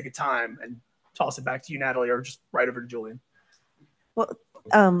there for the sake of time and toss it back to you, Natalie, or just right over to Julian. Well,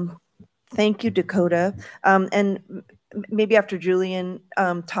 thank you, Dakota. And maybe after Julian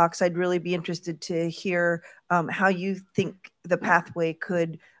talks, I'd really be interested to hear how you think the pathway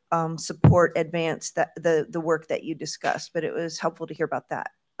could support advance the work that you discussed, but it was helpful to hear about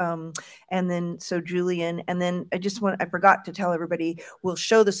that. And then, so Julian, and then I forgot to tell everybody, we'll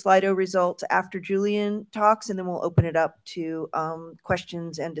show the Slido results after Julian talks, and then we'll open it up to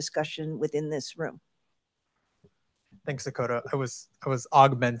questions and discussion within this room. Thanks, Dakota. I was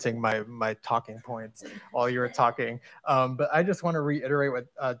augmenting my talking points while you were talking, but I just want to reiterate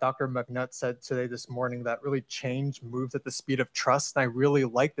what Dr. McNutt said today this morning, that really change moves at the speed of trust. And I really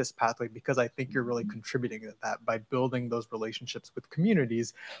like this pathway because I think you're really contributing to that by building those relationships with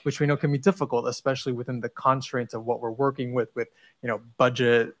communities, which we know can be difficult, especially within the constraints of what we're working with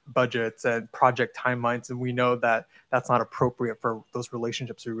budgets and project timelines. And we know that that's not appropriate for those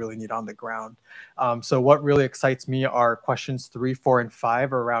relationships we really need on the ground. So what really excites me are questions 3, 4, and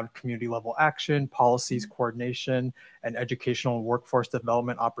 5 around community level action, policies, coordination, and educational and workforce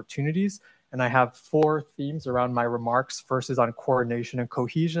development opportunities. And I have 4 themes around my remarks. First is on coordination and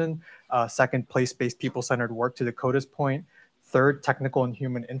cohesion. Second, place-based people-centered work, to Dakota's point. Third, technical and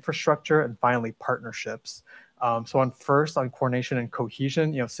human infrastructure. And finally, partnerships. So on coordination and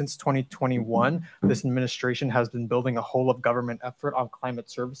cohesion, since 2021, this administration has been building a whole of government effort on climate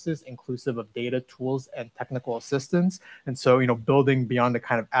services, inclusive of data, tools, and technical assistance. And so, building beyond the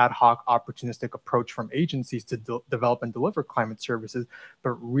kind of ad hoc, opportunistic approach from agencies to develop and deliver climate services,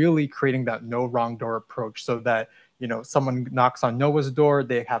 but really creating that no wrong door approach so that someone knocks on NOAA's door,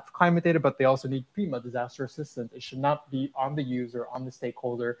 they have climate data, but they also need FEMA disaster assistance. It should not be on the user, on the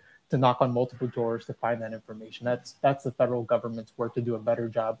stakeholder, to knock on multiple doors to find that information. That's the federal government's work to do a better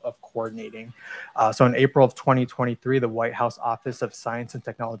job of coordinating. So in April of 2023, the White House Office of Science and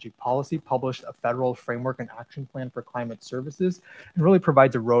Technology Policy published a federal framework and action plan for climate services, and really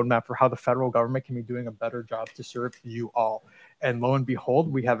provides a roadmap for how the federal government can be doing a better job to serve you all. And lo and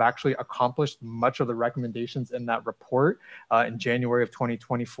behold, we have actually accomplished much of the recommendations in that report. In January of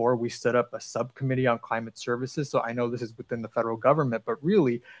 2024, we stood up a subcommittee on climate services. So I know this is within the federal government, but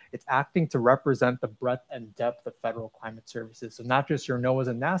really it's acting to represent the breadth and depth of federal climate services. So not just your NOAAs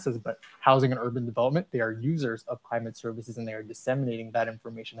and NASA's, but housing and urban development. They are users of climate services and they are disseminating that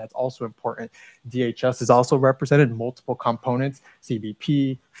information. That's also important. DHS is also represented, multiple components,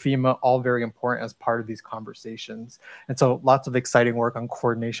 CBP, FEMA, all very important as part of these conversations. And so lots of exciting work on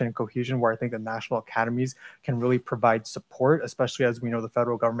coordination and cohesion, where I think the national academies can really provide support, especially as we know the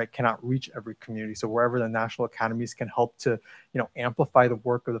federal government cannot reach every community. So wherever the national academies can help to, amplify the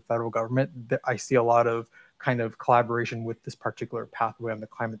work of the federal government, I see a lot of kind of collaboration with this particular pathway on the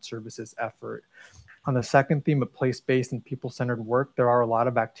climate services effort. On the second theme of place-based and people-centered work, there are a lot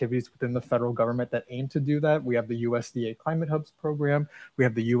of activities within the federal government that aim to do that. We have the USDA Climate Hubs program, we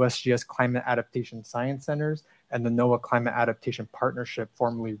have the USGS Climate Adaptation Science Centers, and the NOAA Climate Adaptation Partnership,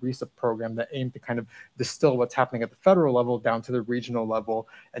 formerly RESA program, that aim to kind of distill what's happening at the federal level down to the regional level.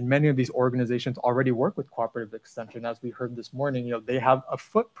 And many of these organizations already work with cooperative extension. As we heard this morning, they have a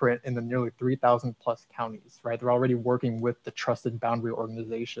footprint in the nearly 3,000 plus counties, right? They're already working with the trusted boundary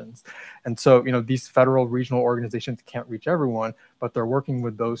organizations. And so, these federal regional organizations can't reach everyone, but they're working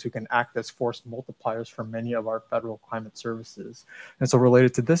with those who can act as force multipliers for many of our federal climate services. And so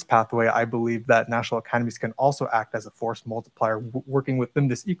related to this pathway, I believe that national academies can also act as a force multiplier, working within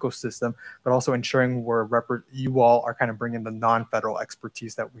this ecosystem, but also ensuring you all are kind of bringing the non-federal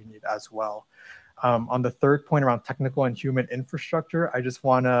expertise that we need as well. On the third point around technical and human infrastructure, I just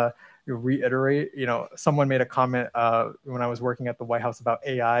want to reiterate, someone made a comment when I was working at the White House about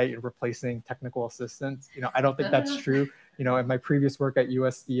AI replacing technical assistants. I don't think that's true. In my previous work at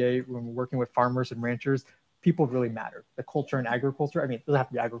USDA, when working with farmers and ranchers, people really matter. The culture in agriculture, it doesn't have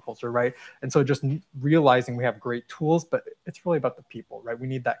to be agriculture, right? And so just realizing we have great tools, but it's really about the people, right? We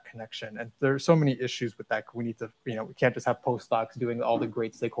need that connection. And there's so many issues with that. We need to, we can't just have postdocs doing all the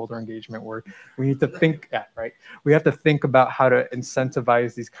great stakeholder engagement work. We need to think, right? We have to think about how to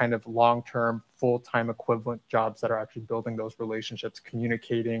incentivize these kind of long-term, full-time equivalent jobs that are actually building those relationships,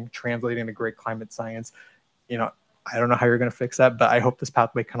 communicating, translating the great climate science. I don't know how you're going to fix that, but I hope this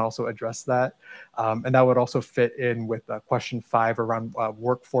pathway can also address that. And that would also fit in with question 5 around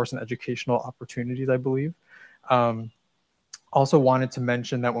workforce and educational opportunities, I believe. Also wanted to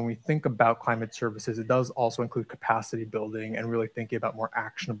mention that when we think about climate services, it does also include capacity building and really thinking about more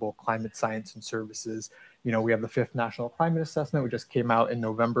actionable climate science and services. We have the 5th National Climate Assessment, which just came out in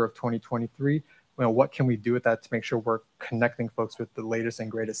November of 2023. what can we do with that to make sure we're connecting folks with the latest and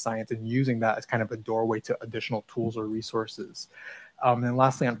greatest science and using that as kind of a doorway to additional tools or resources. And then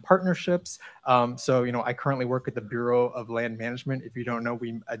lastly, on partnerships. So, I currently work at the Bureau of Land Management. If you don't know,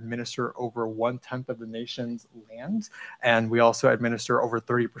 we administer over 1/10 of the nation's land, and we also administer over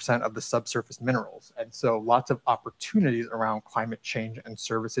 30% of the subsurface minerals. And so lots of opportunities around climate change and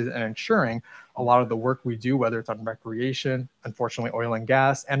services and ensuring a lot of the work we do, whether it's on recreation, unfortunately, oil and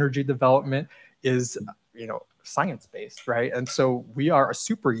gas, energy development, is, science-based, right? And so we are a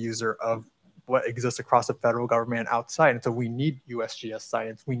super user of what exists across the federal government and outside. And so we need USGS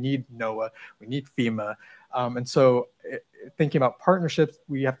science, we need NOAA, we need FEMA. And so thinking about partnerships,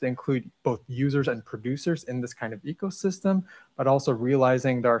 we have to include both users and producers in this kind of ecosystem, but also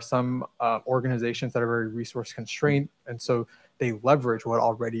realizing there are some organizations that are very resource constrained. And so they leverage what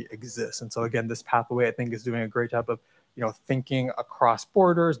already exists. And so again, this pathway, I think, is doing a great job of thinking across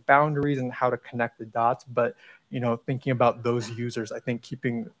borders, boundaries, and how to connect the dots. But thinking about those users, I think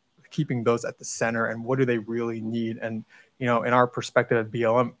keeping those at the center and what do they really need. And in our perspective at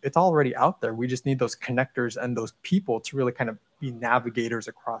BLM, it's already out there. We just need those connectors and those people to really kind of be navigators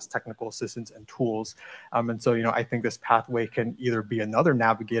across technical assistance and tools. And so I think this pathway can either be another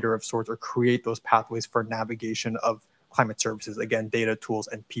navigator of sorts or create those pathways for navigation of climate services, again, data, tools,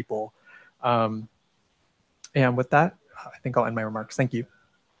 and people. And with that, I think I'll end my remarks. Thank you.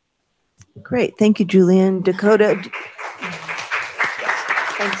 Great. Thank you, Julian. Dakota.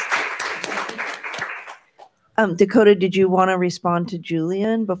 Thanks. Dakota, did you want to respond to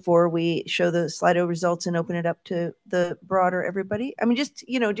Julian before we show the Slido results and open it up to the broader everybody? I mean,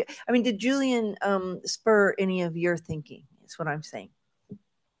 did Julian spur any of your thinking? That's what I'm saying.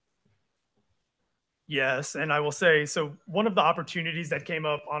 Yes, and I will say, so one of the opportunities that came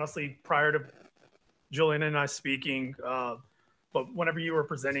up, honestly, prior to Julian and I speaking, but whenever you were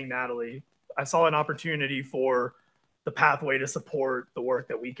presenting, Natalie, I saw an opportunity for the pathway to support the work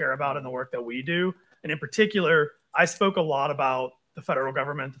that we care about and the work that we do. And in particular, I spoke a lot about the federal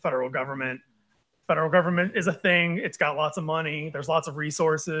government. The federal government is a thing. It's got lots of money. There's lots of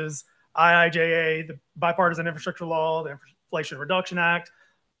resources. IIJA, the Bipartisan Infrastructure Law, the Inflation Reduction Act.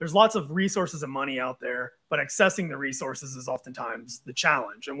 There's lots of resources and money out there, but accessing the resources is oftentimes the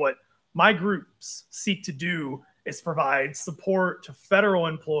challenge. And what my groups seek to do is provide support to federal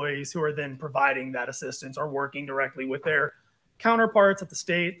employees who are then providing that assistance or working directly with their counterparts at the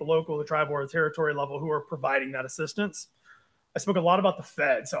state, the local, the tribal, or the territory level who are providing that assistance. I spoke a lot about the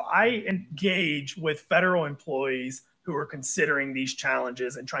Fed. So I engage with federal employees who are considering these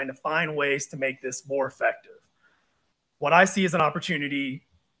challenges and trying to find ways to make this more effective. What I see as an opportunity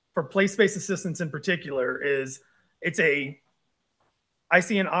for place-based assistance in particular is I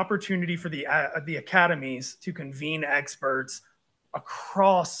see an opportunity for the academies to convene experts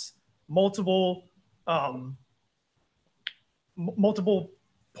across multiple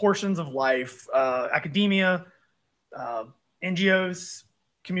portions of life, academia, NGOs,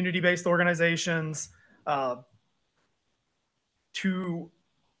 community-based organizations, to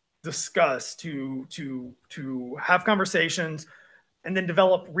discuss, to have conversations, and then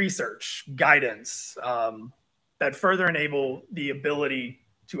develop research guidance that further enable the ability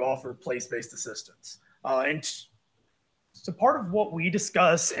to offer place-based assistance. And so part of what we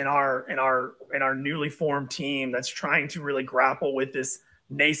discuss in our newly formed team that's trying to really grapple with this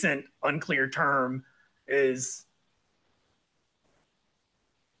nascent, unclear term is,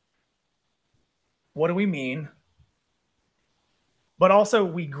 what do we mean? But also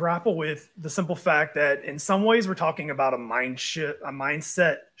we grapple with the simple fact that in some ways we're talking about a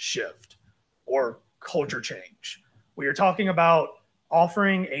mindset shift or culture change. We are talking about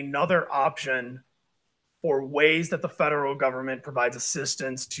offering another option for ways that the federal government provides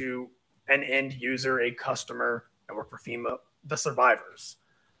assistance to an end user, a customer, and work for FEMA, the survivors.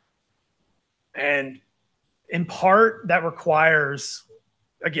 And in part, that requires,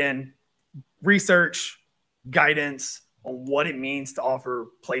 again, research, guidance on what it means to offer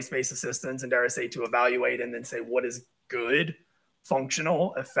place-based assistance, and dare I say, to evaluate and then say what is good,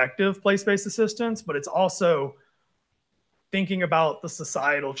 functional, effective place-based assistance. But it's also thinking about the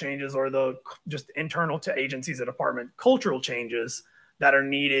societal changes or the just internal to agencies and department cultural changes that are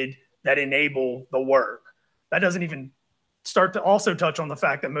needed that enable the work. That doesn't even start to also touch on the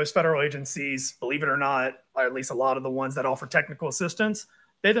fact that most federal agencies, believe it or not, or at least a lot of the ones that offer technical assistance,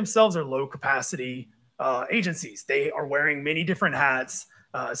 they themselves are low capacity agencies. They are wearing many different hats,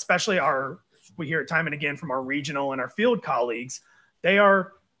 especially we hear it time and again from our regional and our field colleagues, they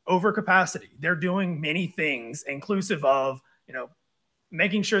are over capacity. They're doing many things, inclusive of,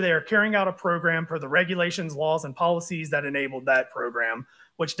 making sure they are carrying out a program per the regulations, laws, and policies that enabled that program,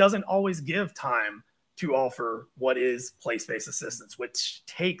 which doesn't always give time to offer what is place-based assistance, which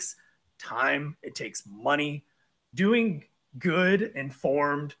takes time, it takes money. Doing good,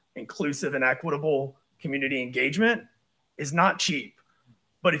 informed, inclusive, and equitable community engagement is not cheap.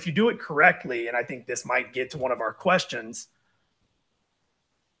 But if you do it correctly, and I think this might get to one of our questions,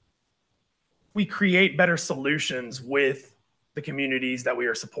 we create better solutions with the communities that we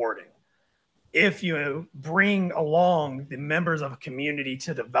are supporting. If you bring along the members of a community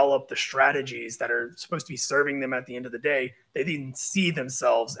to develop the strategies that are supposed to be serving them at the end of the day, they then see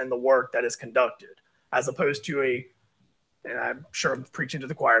themselves in the work that is conducted, as opposed to and I'm sure I'm preaching to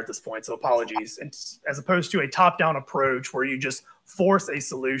the choir at this point, so apologies, and as opposed to a top-down approach where you just force a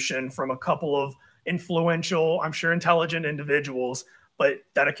solution from a couple of influential, I'm sure intelligent individuals, but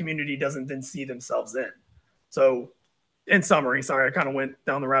that a community doesn't then see themselves in. So in summary, sorry, I kind of went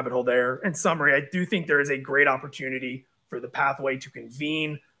down the rabbit hole there. In summary, I do think there is a great opportunity for the pathway to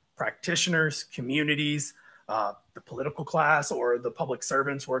convene practitioners, communities, the political class, or the public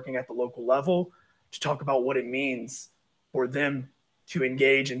servants working at the local level to talk about what it means for them to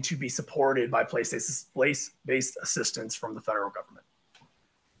engage and to be supported by place-based assistance from the federal government.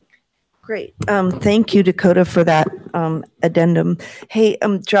 Great. Thank you, Dakota, for that addendum. Hey,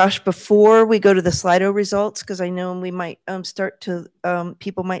 Josh, before we go to the Slido results, because I know we might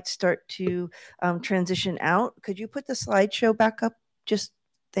people might start to transition out. Could you put the slideshow back up?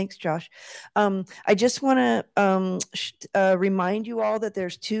 Thanks, Josh. I just want to remind you all that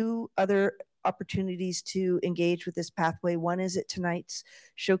there's two other opportunities to engage with this pathway. One is at tonight's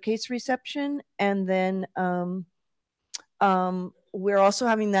showcase reception, and then we're also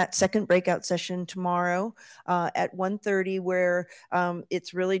having that second breakout session tomorrow at 1:30, where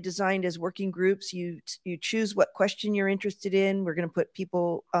it's really designed as working groups. You choose what question you're interested in. We're going to put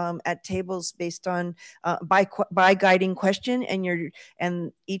people at tables based on by guiding question,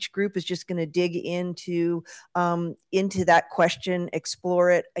 and each group is just going to dig into that question,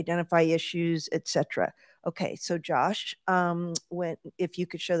 explore it, identify issues, etc. Okay, so Josh, if you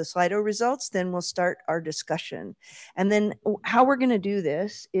could show the Slido results, then we'll start our discussion. And then how we're going to do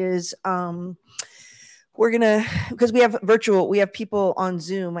this is because we have people on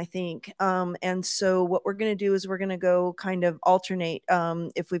Zoom, I think. And so what we're going to do is we're going to go kind of alternate.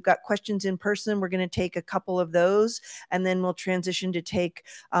 If we've got questions in person, we're going to take a couple of those, and then we'll transition to take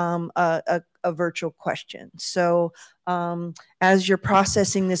a virtual question. So as you're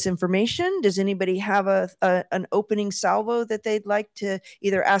processing this information, does anybody have an opening salvo that they'd like to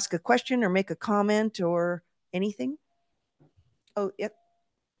either ask a question or make a comment or anything? Oh, yep.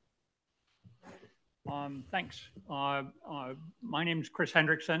 Thanks. My name is Chris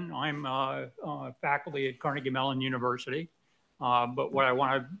Hendrickson. I'm faculty at Carnegie Mellon University. But what I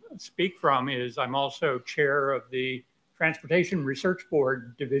want to speak from is I'm also chair of the Transportation Research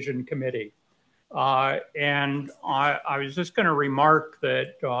Board Division Committee. And I was just going to remark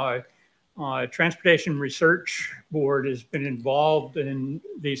that Transportation Research Board has been involved in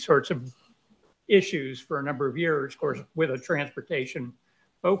these sorts of issues for a number of years, of course, with a transportation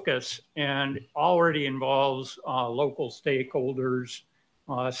focus, and already involves local stakeholders,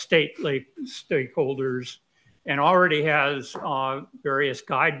 state stakeholders, and already has various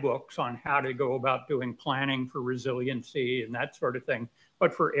guidebooks on how to go about doing planning for resiliency and that sort of thing,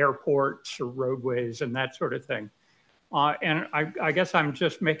 but for airports or roadways and that sort of thing. And I guess I'm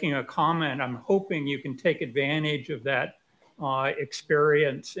just making a comment. I'm hoping you can take advantage of that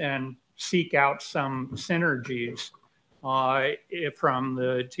experience and seek out some synergies from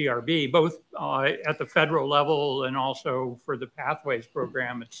the TRB, both at the federal level and also for the Pathways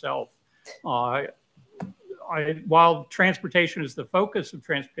program itself. While transportation is the focus of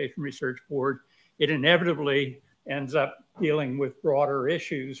Transportation Research Board, it inevitably ends up dealing with broader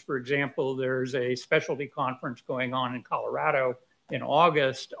issues. For example, there's a specialty conference going on in Colorado in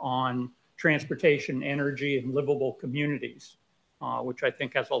August on transportation, energy, and livable communities, which I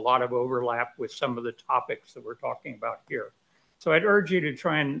think has a lot of overlap with some of the topics that we're talking about here. So I'd urge you to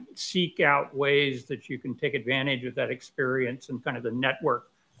try and seek out ways that you can take advantage of that experience and kind of the network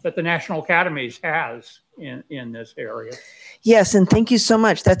that the National Academies has in this area. Yes, and thank you so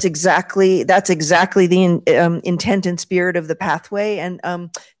much. That's exactly the intent and spirit of the pathway. And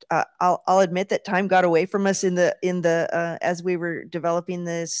I'll admit that time got away from us in the as we were developing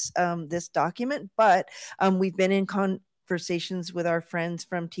this this document, but we've been in conversations with our friends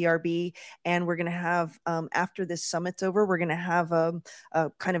from TRB, and we're going to have after this summit's over, we're going to have a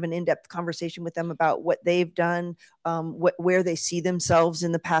kind of an in-depth conversation with them about what they've done, where they see themselves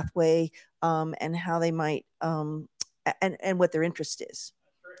in the pathway, and how they might and what their interest is.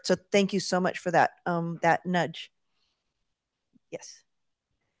 So thank you so much for that that nudge. Yes.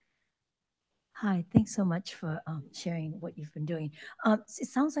 Hi, thanks so much for sharing what you've been doing. It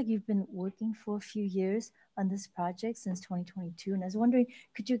sounds like you've been working for a few years on this project since 2022, and I was wondering,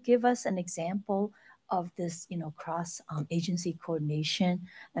 could you give us an example of this, cross agency coordination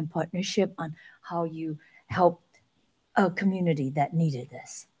and partnership on how you helped a community that needed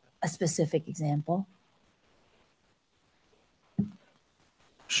this? A specific example?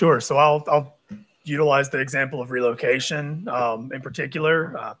 Sure. So I'll utilize the example of relocation in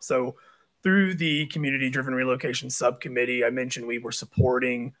particular. So through the community-driven relocation subcommittee, I mentioned we were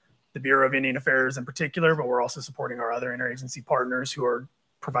supporting the Bureau of Indian Affairs in particular, but we're also supporting our other interagency partners who are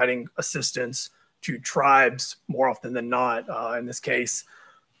providing assistance to tribes more often than not. In this case,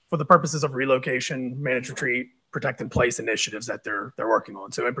 for the purposes of relocation, managed retreat, protect and place initiatives that they're working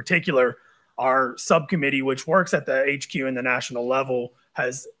on. So in particular, our subcommittee, which works at the HQ and the national level,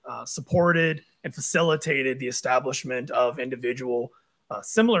 has supported and facilitated the establishment of individual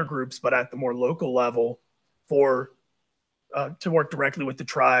similar groups, but at the more local level for to work directly with the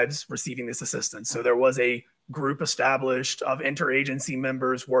tribes receiving this assistance. So there was a group established of interagency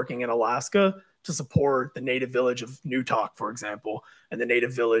members working in Alaska to support the native village of Newtok, for example, and the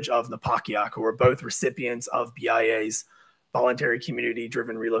native village of Napakiak, who were both recipients of BIA's voluntary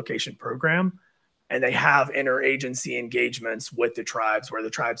community-driven relocation program. And they have interagency engagements with the tribes where the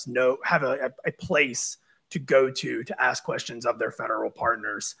tribes have a place to go to ask questions of their federal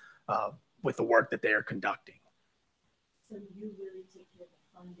partners with the work that they are conducting. So you really take care of the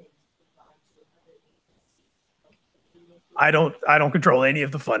funding to provide to other agencies? I don't control any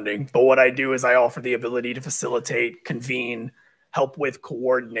of the funding, but what I do is I offer the ability to facilitate, convene, help with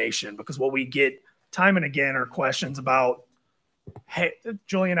coordination, because what we get time and again are questions about, hey,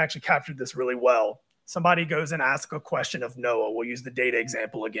 Julian actually captured this really well. Somebody goes and asks a question of NOAA. We'll use the data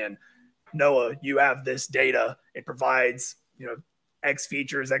example again. NOAA, you have this data. It provides, X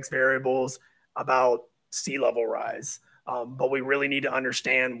features, X variables about sea level rise. But we really need to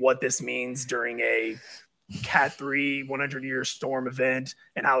understand what this means during a Cat 3 100-year storm event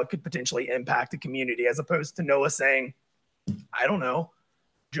and how it could potentially impact the community, as opposed to NOAA saying, I don't know,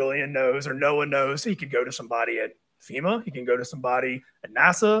 Julian knows or NOAA knows. He could go to somebody at FEMA. He can go to somebody at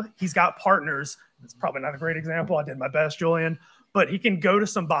NASA. He's got partners. It's probably not a great example. I did my best, Julian. But he can go to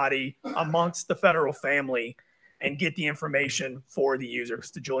somebody amongst the federal family and get the information for the user.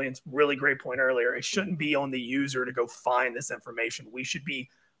 Because to Julian's really great point earlier, it shouldn't be on the user to go find this information. We should be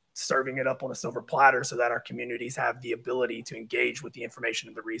serving it up on a silver platter so that our communities have the ability to engage with the information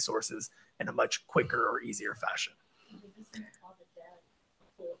and the resources in a much quicker or easier fashion.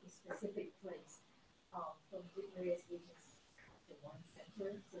 Specific place from various regions to one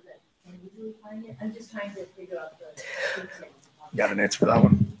center so that can easily find it? I'm just trying to figure out the details. You got an answer for that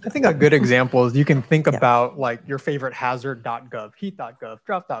one? I think a good example is you can think about like your favorite hazard.gov, heat.gov,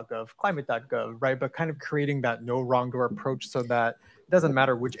 drought.gov, climate.gov, right? But kind of creating that no wrong door approach so that it doesn't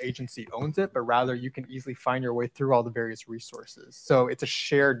matter which agency owns it, but rather you can easily find your way through all the various resources. So it's a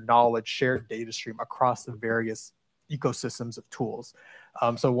shared knowledge, shared data stream across the various ecosystems of tools.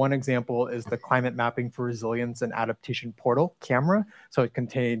 So one example is the Climate Mapping for Resilience and Adaptation Portal, CAMRA. So it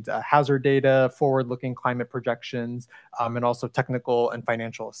contains hazard data, forward-looking climate projections, and also technical and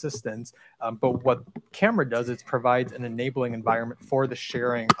financial assistance. But what CAMRA does is provides an enabling environment for the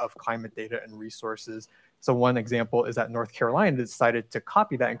sharing of climate data and resources. So one example is that North Carolina decided to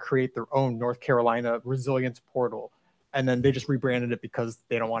copy that and create their own North Carolina Resilience Portal. And then they just rebranded it because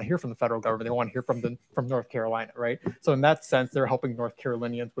they don't want to hear from the federal government. They want to hear from North Carolina, right? So in that sense, they're helping North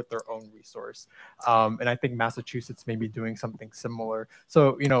Carolinians with their own resource. And I think Massachusetts may be doing something similar.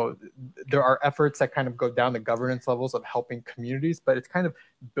 So, there are efforts that kind of go down the governance levels of helping communities, but it's kind of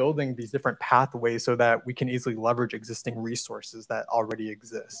building these different pathways so that we can easily leverage existing resources that already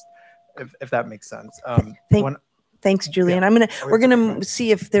exist, if that makes sense. Thanks, Julian. Yeah. We're gonna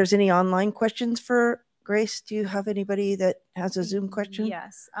see if there's any online questions for Grace. Do you have anybody that has a Zoom question?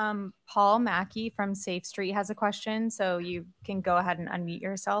 Yes. Paul Mackey from Safe Street has a question, so you can go ahead and unmute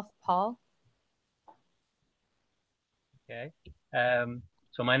yourself, Paul. Okay.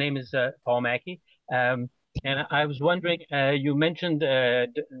 So my name is Paul Mackey. And I was wondering, you mentioned,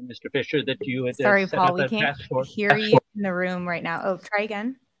 Mr. Fisher, that you had Sorry, set Paul, up we a can't task force. hear you in the room right now. Oh, try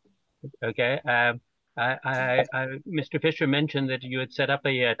again. Okay. Mr. Fisher mentioned that you had set up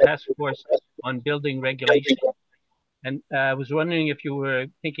a task force on building regulation. And I was wondering if you were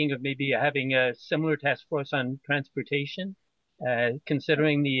thinking of maybe having a similar task force on transportation,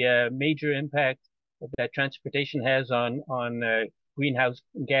 considering the major impact that transportation has on greenhouse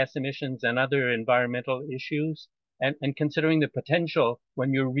gas emissions and other environmental issues, and considering the potential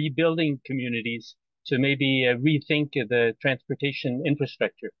when you're rebuilding communities to maybe rethink the transportation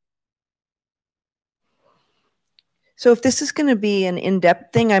infrastructure. So if this is going to be an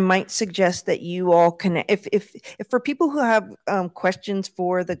in-depth thing, I might suggest that you all connect. If for people who have questions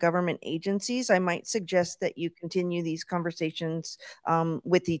for the government agencies, I might suggest that you continue these conversations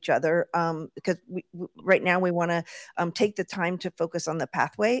with each other, because right now we want to take the time to focus on the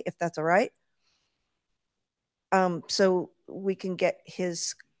pathway, if that's all right. So we can get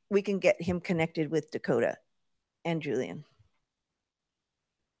him connected with Dakota and Julian.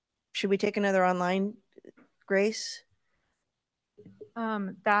 Should we take another online, Grace?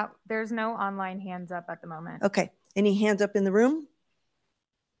 There's no online hands up at the moment. Okay. Any hands up in the room?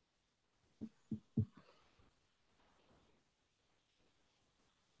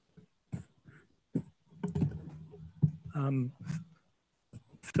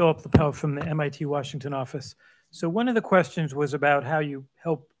 Philip Lapel from the MIT Washington office. So one of the questions was about how you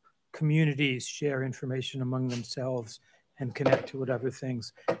help communities share information among themselves and connect to other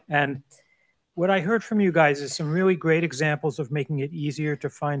things. And what I heard from you guys is some really great examples of making it easier to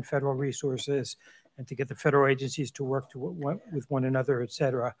find federal resources and to get the federal agencies to work with one another, et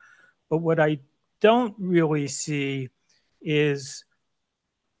cetera. But what I don't really see is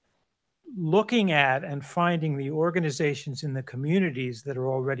looking at and finding the organizations in the communities that are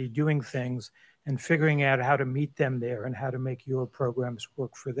already doing things and figuring out how to meet them there and how to make your programs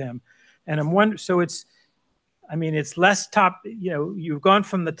work for them. And I'm wondering, so it's less top, you've gone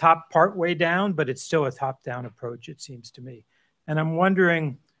from the top part way down, but it's still a top-down approach, it seems to me. And I'm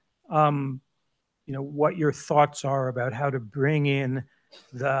wondering, what your thoughts are about how to bring in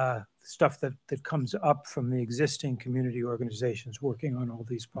the stuff that comes up from the existing community organizations working on all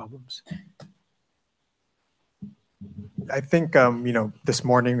these problems. I think, this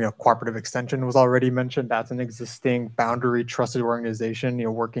morning, Cooperative Extension was already mentioned. That's an existing boundary trusted organization,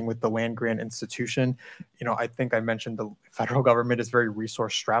 working with the land grant institution. I think I mentioned the federal government is very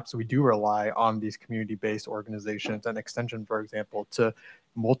resource strapped. So we do rely on these community-based organizations and Extension, for example, to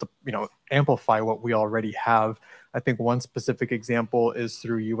amplify what we already have. I think one specific example is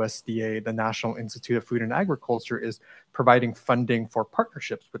through USDA, the National Institute of Food and Agriculture is providing funding for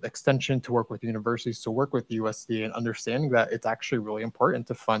partnerships with Extension to work with universities, to work with USDA, and understanding that it's actually really important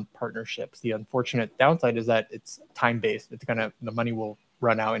to fund partnerships. The unfortunate downside is that it's time-based. It's the money will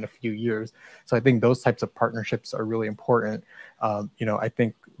run out in a few years. So I think those types of partnerships are really important. I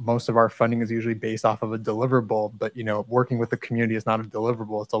think most of our funding is usually based off of a deliverable, but working with the community is not a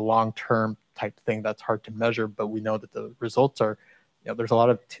deliverable. It's a long-term type thing that's hard to measure, but we know that the results are, there's a lot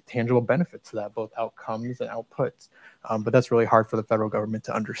of tangible benefits to that, both outcomes and outputs. But that's really hard for the federal government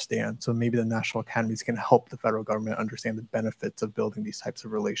to understand. So maybe the national academies can help the federal government understand the benefits of building these types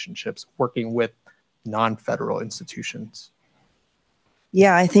of relationships, working with non-federal institutions.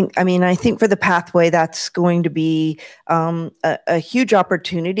 Yeah, I think for the pathway, that's going to be a huge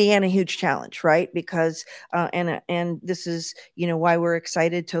opportunity and a huge challenge, right? Because and this is why we're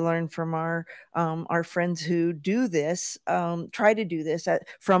excited to learn from our friends who do this, try to do this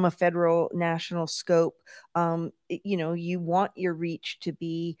from a federal national scope. You want your reach to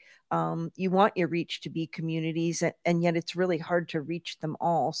be communities, and yet it's really hard to reach them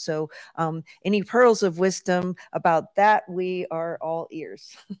all. So any pearls of wisdom about that, we are all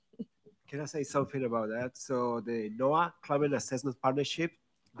ears. Can I say something about that? So the NOAA Climate Assessment Partnership,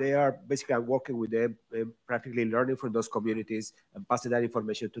 they are basically working with them and practically learning from those communities and passing that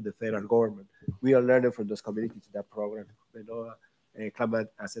information to the federal government. We are learning from those communities in that program, the NOAA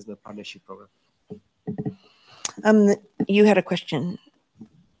Climate Assessment Partnership Program. You had a question.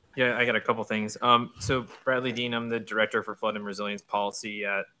 Yeah, I got a couple things. So Bradley Dean, I'm the Director for Flood and Resilience Policy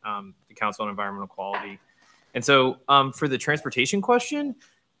at the Council on Environmental Quality. And so for the transportation question,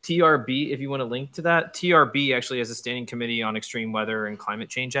 TRB, if you want to link to that, TRB actually has a standing committee on extreme weather and climate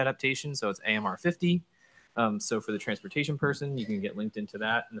change adaptation. So it's AMR 50. So for the transportation person, you can get linked into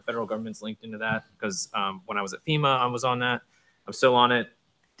that. And the federal government's linked into that because when I was at FEMA, I was on that. I'm still on it.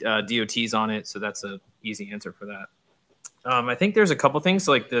 DOT's on it. So that's an easy answer for that. I think there's a couple things.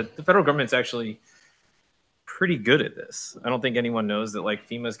 So like the federal government's actually pretty good at this. I don't think anyone knows that like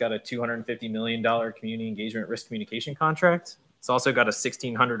FEMA's got a $250 million community engagement risk communication contract. It's also got a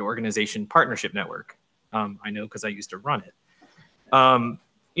 1,600 organization partnership network. I know because I used to run it.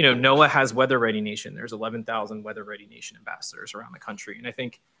 NOAA has Weather Ready Nation. There's 11,000 Weather Ready Nation ambassadors around the country. And I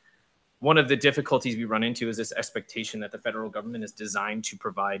think one of the difficulties we run into is this expectation that the federal government is designed to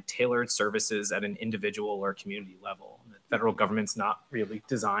provide tailored services at an individual or community level. The federal government's not really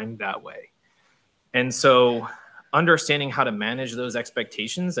designed that way. And so understanding how to manage those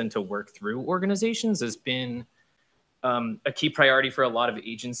expectations and to work through organizations has been a key priority for a lot of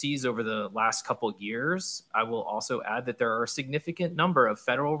agencies over the last couple of years. I will also add that there are a significant number of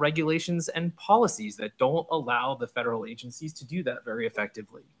federal regulations and policies that don't allow the federal agencies to do that very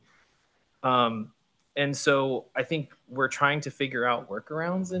effectively. And so I think we're trying to figure out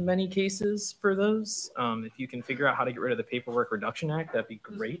workarounds in many cases for those. If you can figure out how to get rid of the Paperwork Reduction Act, that'd be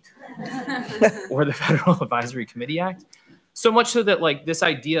great. Or the Federal Advisory Committee Act. So much so that like this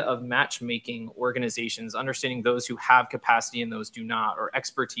idea of matchmaking organizations, understanding those who have capacity and those do not, or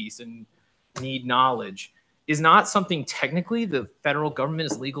expertise and need knowledge, is not something technically the federal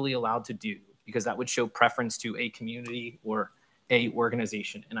government is legally allowed to do, because that would show preference to a community or a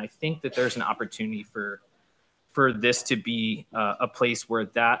organization. And I think that there's an opportunity for this to be a place where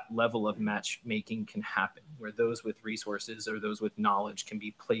that level of matchmaking can happen, where those with resources or those with knowledge can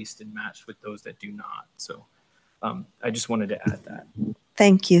be placed and matched with those that do not. So I just wanted to add that.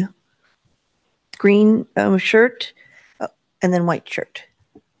 Thank you. Green shirt and then white shirt.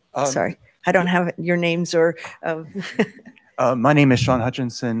 Sorry, I don't have your names or. My name is Sean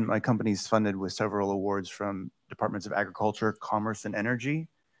Hutchinson. My company's funded with several awards from Departments of Agriculture, Commerce, and Energy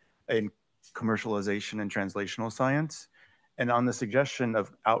in commercialization and translational science. And on the suggestion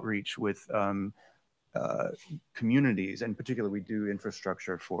of outreach with communities, in particular, we do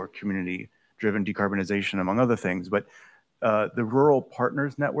infrastructure for community-driven decarbonization, among other things. But the Rural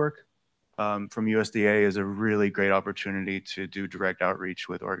Partners Network from USDA is a really great opportunity to do direct outreach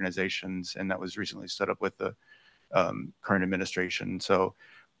with organizations, and that was recently set up with the current administration. So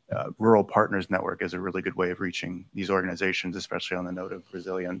Rural Partners Network is a really good way of reaching these organizations, especially on the note of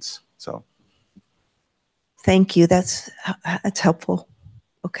resilience. So thank you. That's helpful.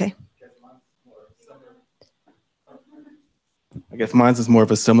 Okay. I guess mine is more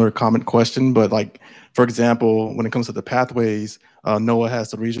of a similar comment question, but like, for example, when it comes to the pathways, NOAA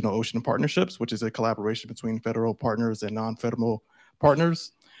has the Regional Ocean Partnerships, which is a collaboration between federal partners and non-federal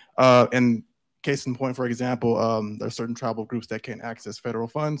partners. And case in point, for example, there are certain tribal groups that can't access federal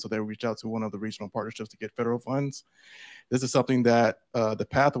funds, so they reach out to one of the regional partnerships to get federal funds. This is something that the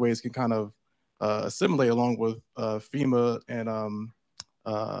pathways can kind of assimilate along with FEMA and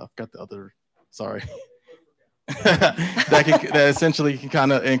I forgot the other, sorry. that essentially can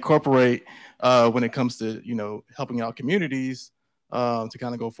kind of incorporate when it comes to, you know, helping out communities to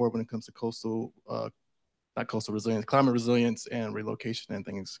kind of go forward when it comes to coastal, not coastal resilience, climate resilience and relocation and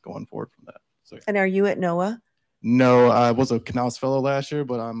things going forward from that. So, and are you at NOAA? No, I was a Canals Fellow last year,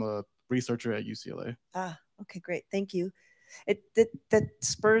 but I'm a researcher at UCLA. Ah, okay, great. Thank you. That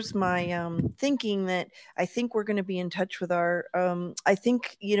spurs my thinking that I think we're going to be in touch with our, I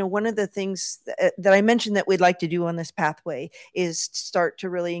think, you know, one of the things that I mentioned that we'd like to do on this pathway is start to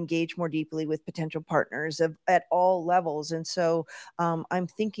really engage more deeply with potential partners at all levels. And so I'm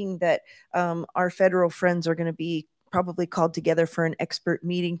thinking that our federal friends are going to be probably called together for an expert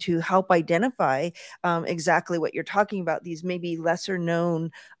meeting to help identify exactly what you're talking about, these maybe lesser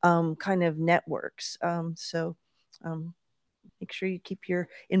known kind of networks. Make sure you keep your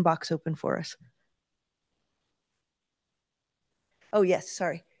inbox open for us. Oh, yes,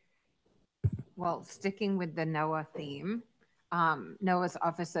 sorry. Well, sticking with the NOAA theme, NOAA's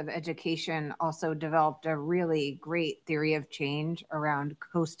Office of Education also developed a really great theory of change around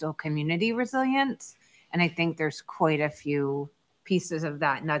coastal community resilience. And I think there's quite a few pieces of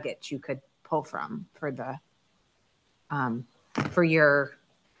that nugget you could pull from for the for your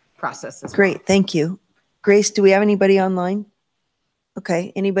process as Great, well. Thank you. Grace, do we have anybody online?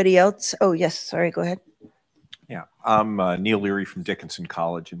 Okay, anybody else? Oh, yes, sorry, go ahead. Yeah, I'm Neil Leary from Dickinson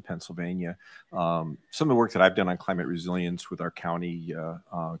College in Pennsylvania. Some of the work that I've done on climate resilience with our county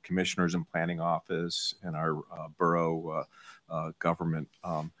commissioners and planning office and our borough government,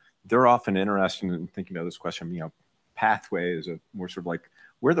 they're often interested in thinking about this question, you know, pathway is a more sort of like,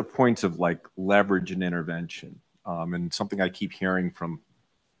 where are the points of like leverage and intervention? And something I keep hearing from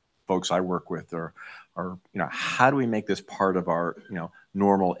folks I work with are, you know, how do we make this part of our, you know,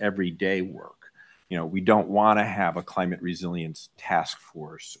 normal everyday work? You know, we don't want to have a climate resilience task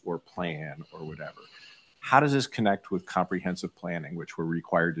force or plan or whatever. How does this connect with comprehensive planning, which we're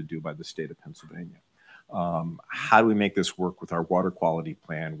required to do by the state of Pennsylvania? How do we make this work with our water quality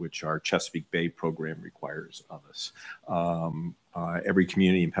plan, which our Chesapeake Bay program requires of us? Every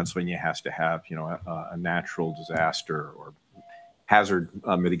community in Pennsylvania has to have, you know, a natural disaster or hazard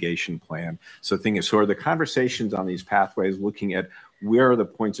mitigation plan. So are the conversations on these pathways looking at where are the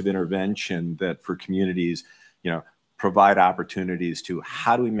points of intervention that for communities, you know, provide opportunities to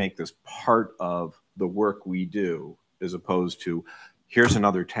how do we make this part of the work we do, as opposed to here's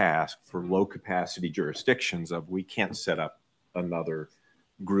another task for low capacity jurisdictions of we can't set up another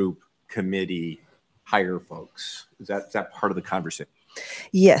group, committee, hire folks? Is that part of the conversation?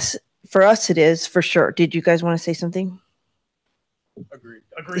 Yes, for us it is, for sure. Did you guys want to say something? Agreed.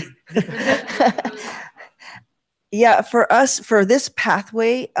 Yeah, for us, for this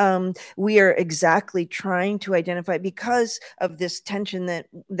pathway, we are exactly trying to identify, because of this tension that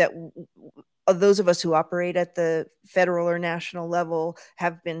those of us who operate at the federal or national level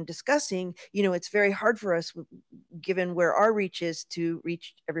have been discussing. It's very hard for us, given where our reach is, to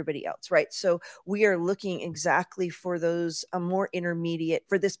reach everybody else, right? So we are looking exactly for those more intermediate,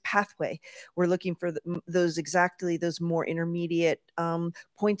 for this pathway. We're looking for those more intermediate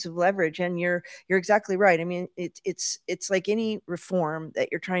points of leverage. And you're exactly right. I mean, it's like any reform that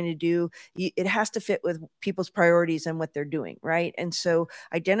you're trying to do, it has to fit with people's priorities and what they're doing, right? And so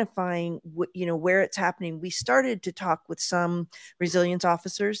identifying where it's happening. We started to talk with some resilience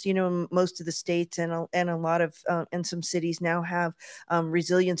officers. Most of the states and a lot of and some cities now have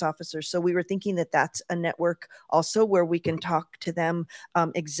resilience officers. So we were thinking that that's a network also where we can talk to them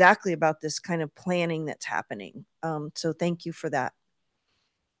exactly about this kind of planning that's happening. So thank you for that.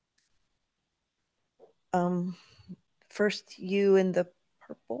 First, you in the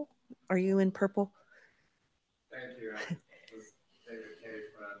purple. Are you in purple? Thank you. David Cage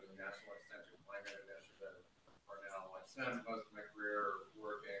from the National Extension Climate Initiative at Cornell. I spent most of my career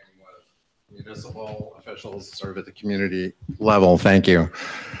working with municipal officials, sort of at the community level. Thank you.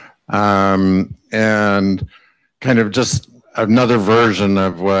 And kind of just another version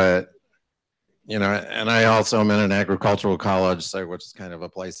of what, and I also am in an agricultural college, so which is kind of a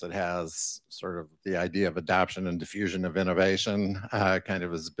place that has sort of the idea of adoption and diffusion of innovation, kind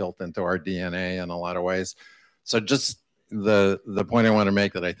of is built into our DNA in a lot of ways. So just the point I want to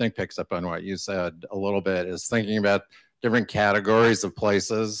make that I think picks up on what you said a little bit is thinking about different categories of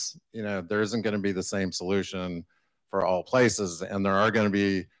places. There isn't going to be the same solution for all places, and there are going to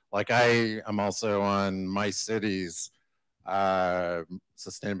be, like I am also on my city's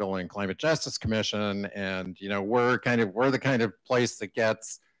Sustainability and Climate Justice Commission, and we're the kind of place that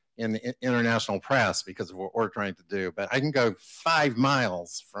gets in the international press because of what we're trying to do. But I can go 5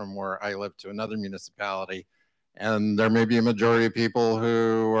 miles from where I live to another municipality, and there may be a majority of people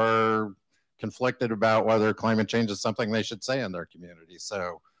who are conflicted about whether climate change is something they should say in their community.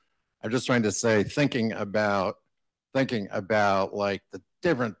 So I'm just trying to say, thinking about like the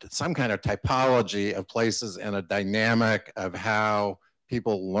some kind of typology of places and a dynamic of how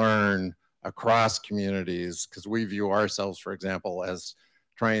people learn across communities, because we view ourselves, for example, as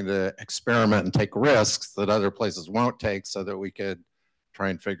trying to experiment and take risks that other places won't take, so that we could try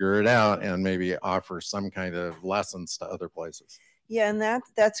and figure it out and maybe offer some kind of lessons to other places. Yeah, and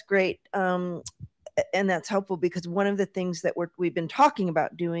that's great. And that's helpful, because one of the things that we've been talking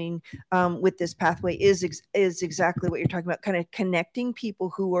about doing with this pathway is exactly what you're talking about, kind of connecting people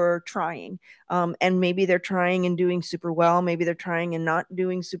who are trying, and maybe they're trying and doing super well, maybe they're trying and not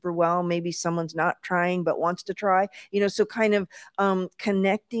doing super well, maybe someone's not trying but wants to try, so kind of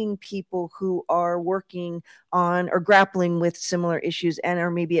connecting people who are working on or grappling with similar issues and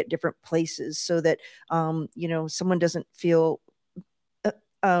are maybe at different places, so that someone doesn't feel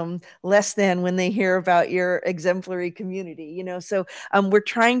less than when they hear about your exemplary community, So we're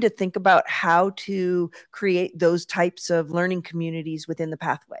trying to think about how to create those types of learning communities within the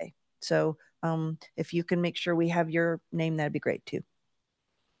pathway. So if you can make sure we have your name, that'd be great too.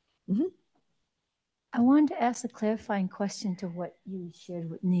 Mm-hmm. I wanted to ask a clarifying question to what you shared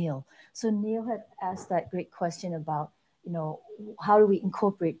with Neil. So Neil had asked that great question about, how do we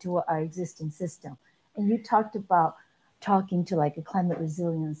incorporate to our existing system? And you talked about talking to like a climate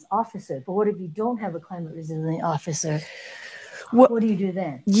resilience officer, but what if you don't have a climate resilience officer? What do you do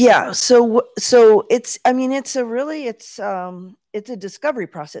then? Yeah, so it's a discovery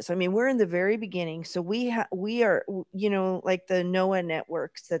process. I mean, we're in the very beginning, so we are like the NOAA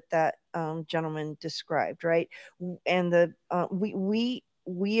networks that gentleman described, right? And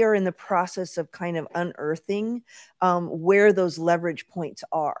we are in the process of kind of unearthing where those leverage points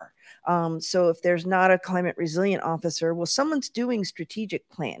are. So if there's not a climate resilient officer, well, someone's doing strategic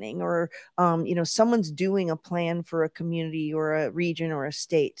planning, or someone's doing a plan for a community or a region or a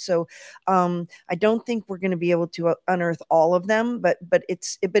state. So I don't think we're going to be able to unearth all of them, but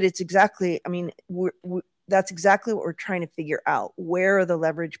it's exactly, I mean, that's exactly what we're trying to figure out. Where are the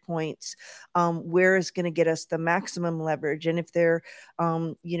leverage points? Where is going to get us the maximum leverage? And if they're,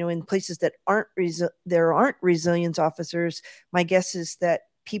 in places that there aren't resilience officers, my guess is that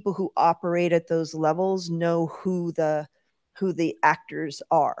people who operate at those levels know who the actors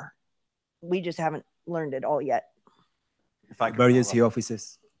are. We just haven't learned it all yet. Emergency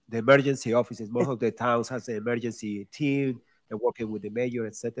offices. The emergency offices, most of the towns has an emergency team. They're working with the mayor,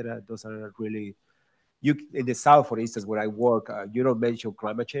 etc. Those are really you in the South, for instance, where I work, you don't mention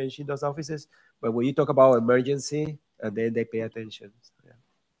climate change in those offices, but when you talk about emergency, then they pay attention. So, yeah.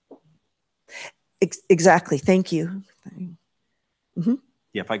 Exactly. Thank you. Mm-hmm.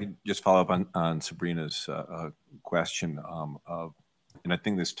 Yeah, if I could just follow up on Sabrina's question, and I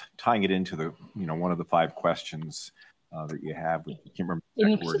think this tying it into the one of the 5 questions that you have. I can't remember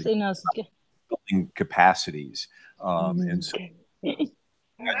the exact wording, building capacities, and so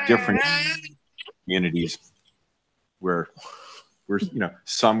different communities where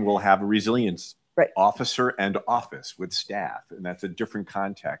some will have a resilience officer and office with staff, and that's a different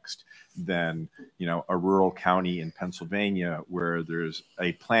context than a rural county in Pennsylvania where there's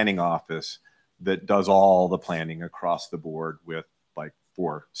a planning office that does all the planning across the board with like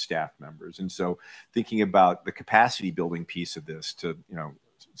 4 staff members. And so thinking about the capacity building piece of this, to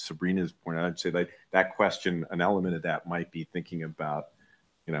Sabrina's point, I'd say that question, an element of that might be thinking about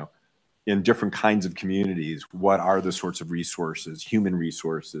in different kinds of communities, what are the sorts of resources, human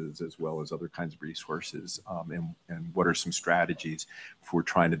resources, as well as other kinds of resources, and what are some strategies for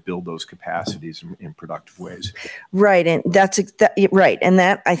trying to build those capacities in productive ways? Right, and that's right, and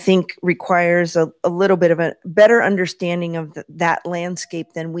that I think requires a little bit of a better understanding of that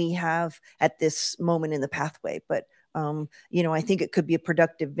landscape than we have at this moment in the pathway. But I think it could be a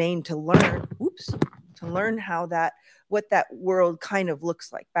productive vein to learn. To learn how what that world kind of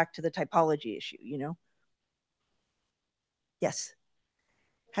looks like, back to the typology issue, Yes.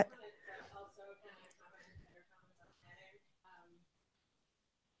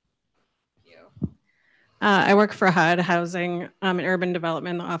 I work for HUD, Housing and Urban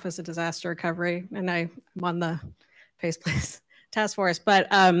Development, the Office of Disaster Recovery, and I'm on the Pace Place Task Force, but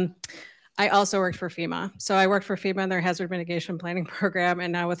I also worked for FEMA. So I worked for FEMA in their hazard mitigation planning program,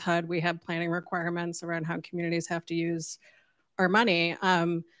 and now with HUD, we have planning requirements around how communities have to use our money.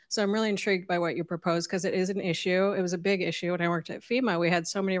 So I'm really intrigued by what you propose, because it is an issue. It was a big issue when I worked at FEMA. We had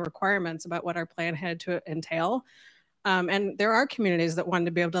so many requirements about what our plan had to entail. And there are communities that wanted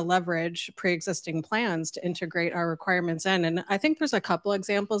to be able to leverage pre-existing plans to integrate our requirements in. And I think there's a couple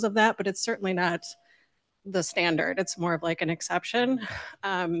examples of that, but it's certainly not the standard. It's more of like an exception.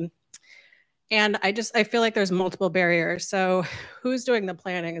 And I feel like there's multiple barriers. So who's doing the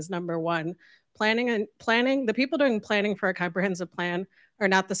planning is number one. The people doing planning for a comprehensive plan are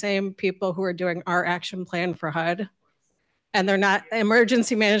not the same people who are doing our action plan for HUD. And they're not,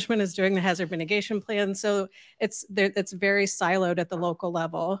 emergency management is doing the hazard mitigation plan. So it's very siloed at the local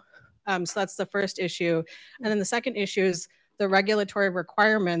level. So that's the first issue. And then the second issue is the regulatory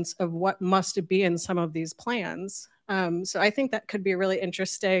requirements of what must be in some of these plans. So I think that could be a really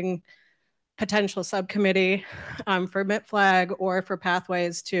interesting potential subcommittee for MITFLAG or for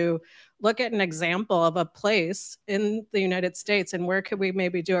Pathways to look at an example of a place in the United States and where could we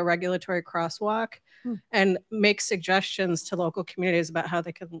maybe do a regulatory crosswalk and make suggestions to local communities about how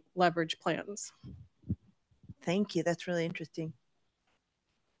they can leverage plans. Thank you. That's really interesting.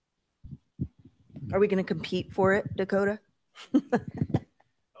 Are we going to compete for it, Dakota? I was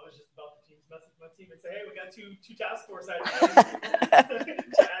just about to message my team and say, hey, we got two task force items to add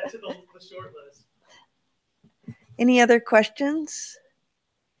to the short list. Any other questions?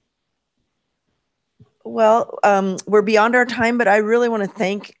 Well, we're beyond our time, but I really want to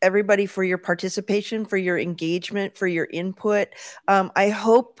thank everybody for your participation, for your engagement, for your input. I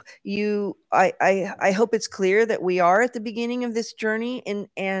hope I hope it's clear that we are at the beginning of this journey,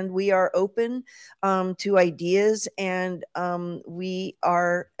 and we are open to ideas, and we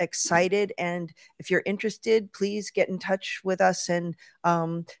are excited. And if you're interested, please get in touch with us and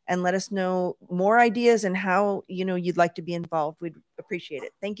let us know more ideas and how you'd like to be involved. We'd appreciate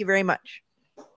it. Thank you very much.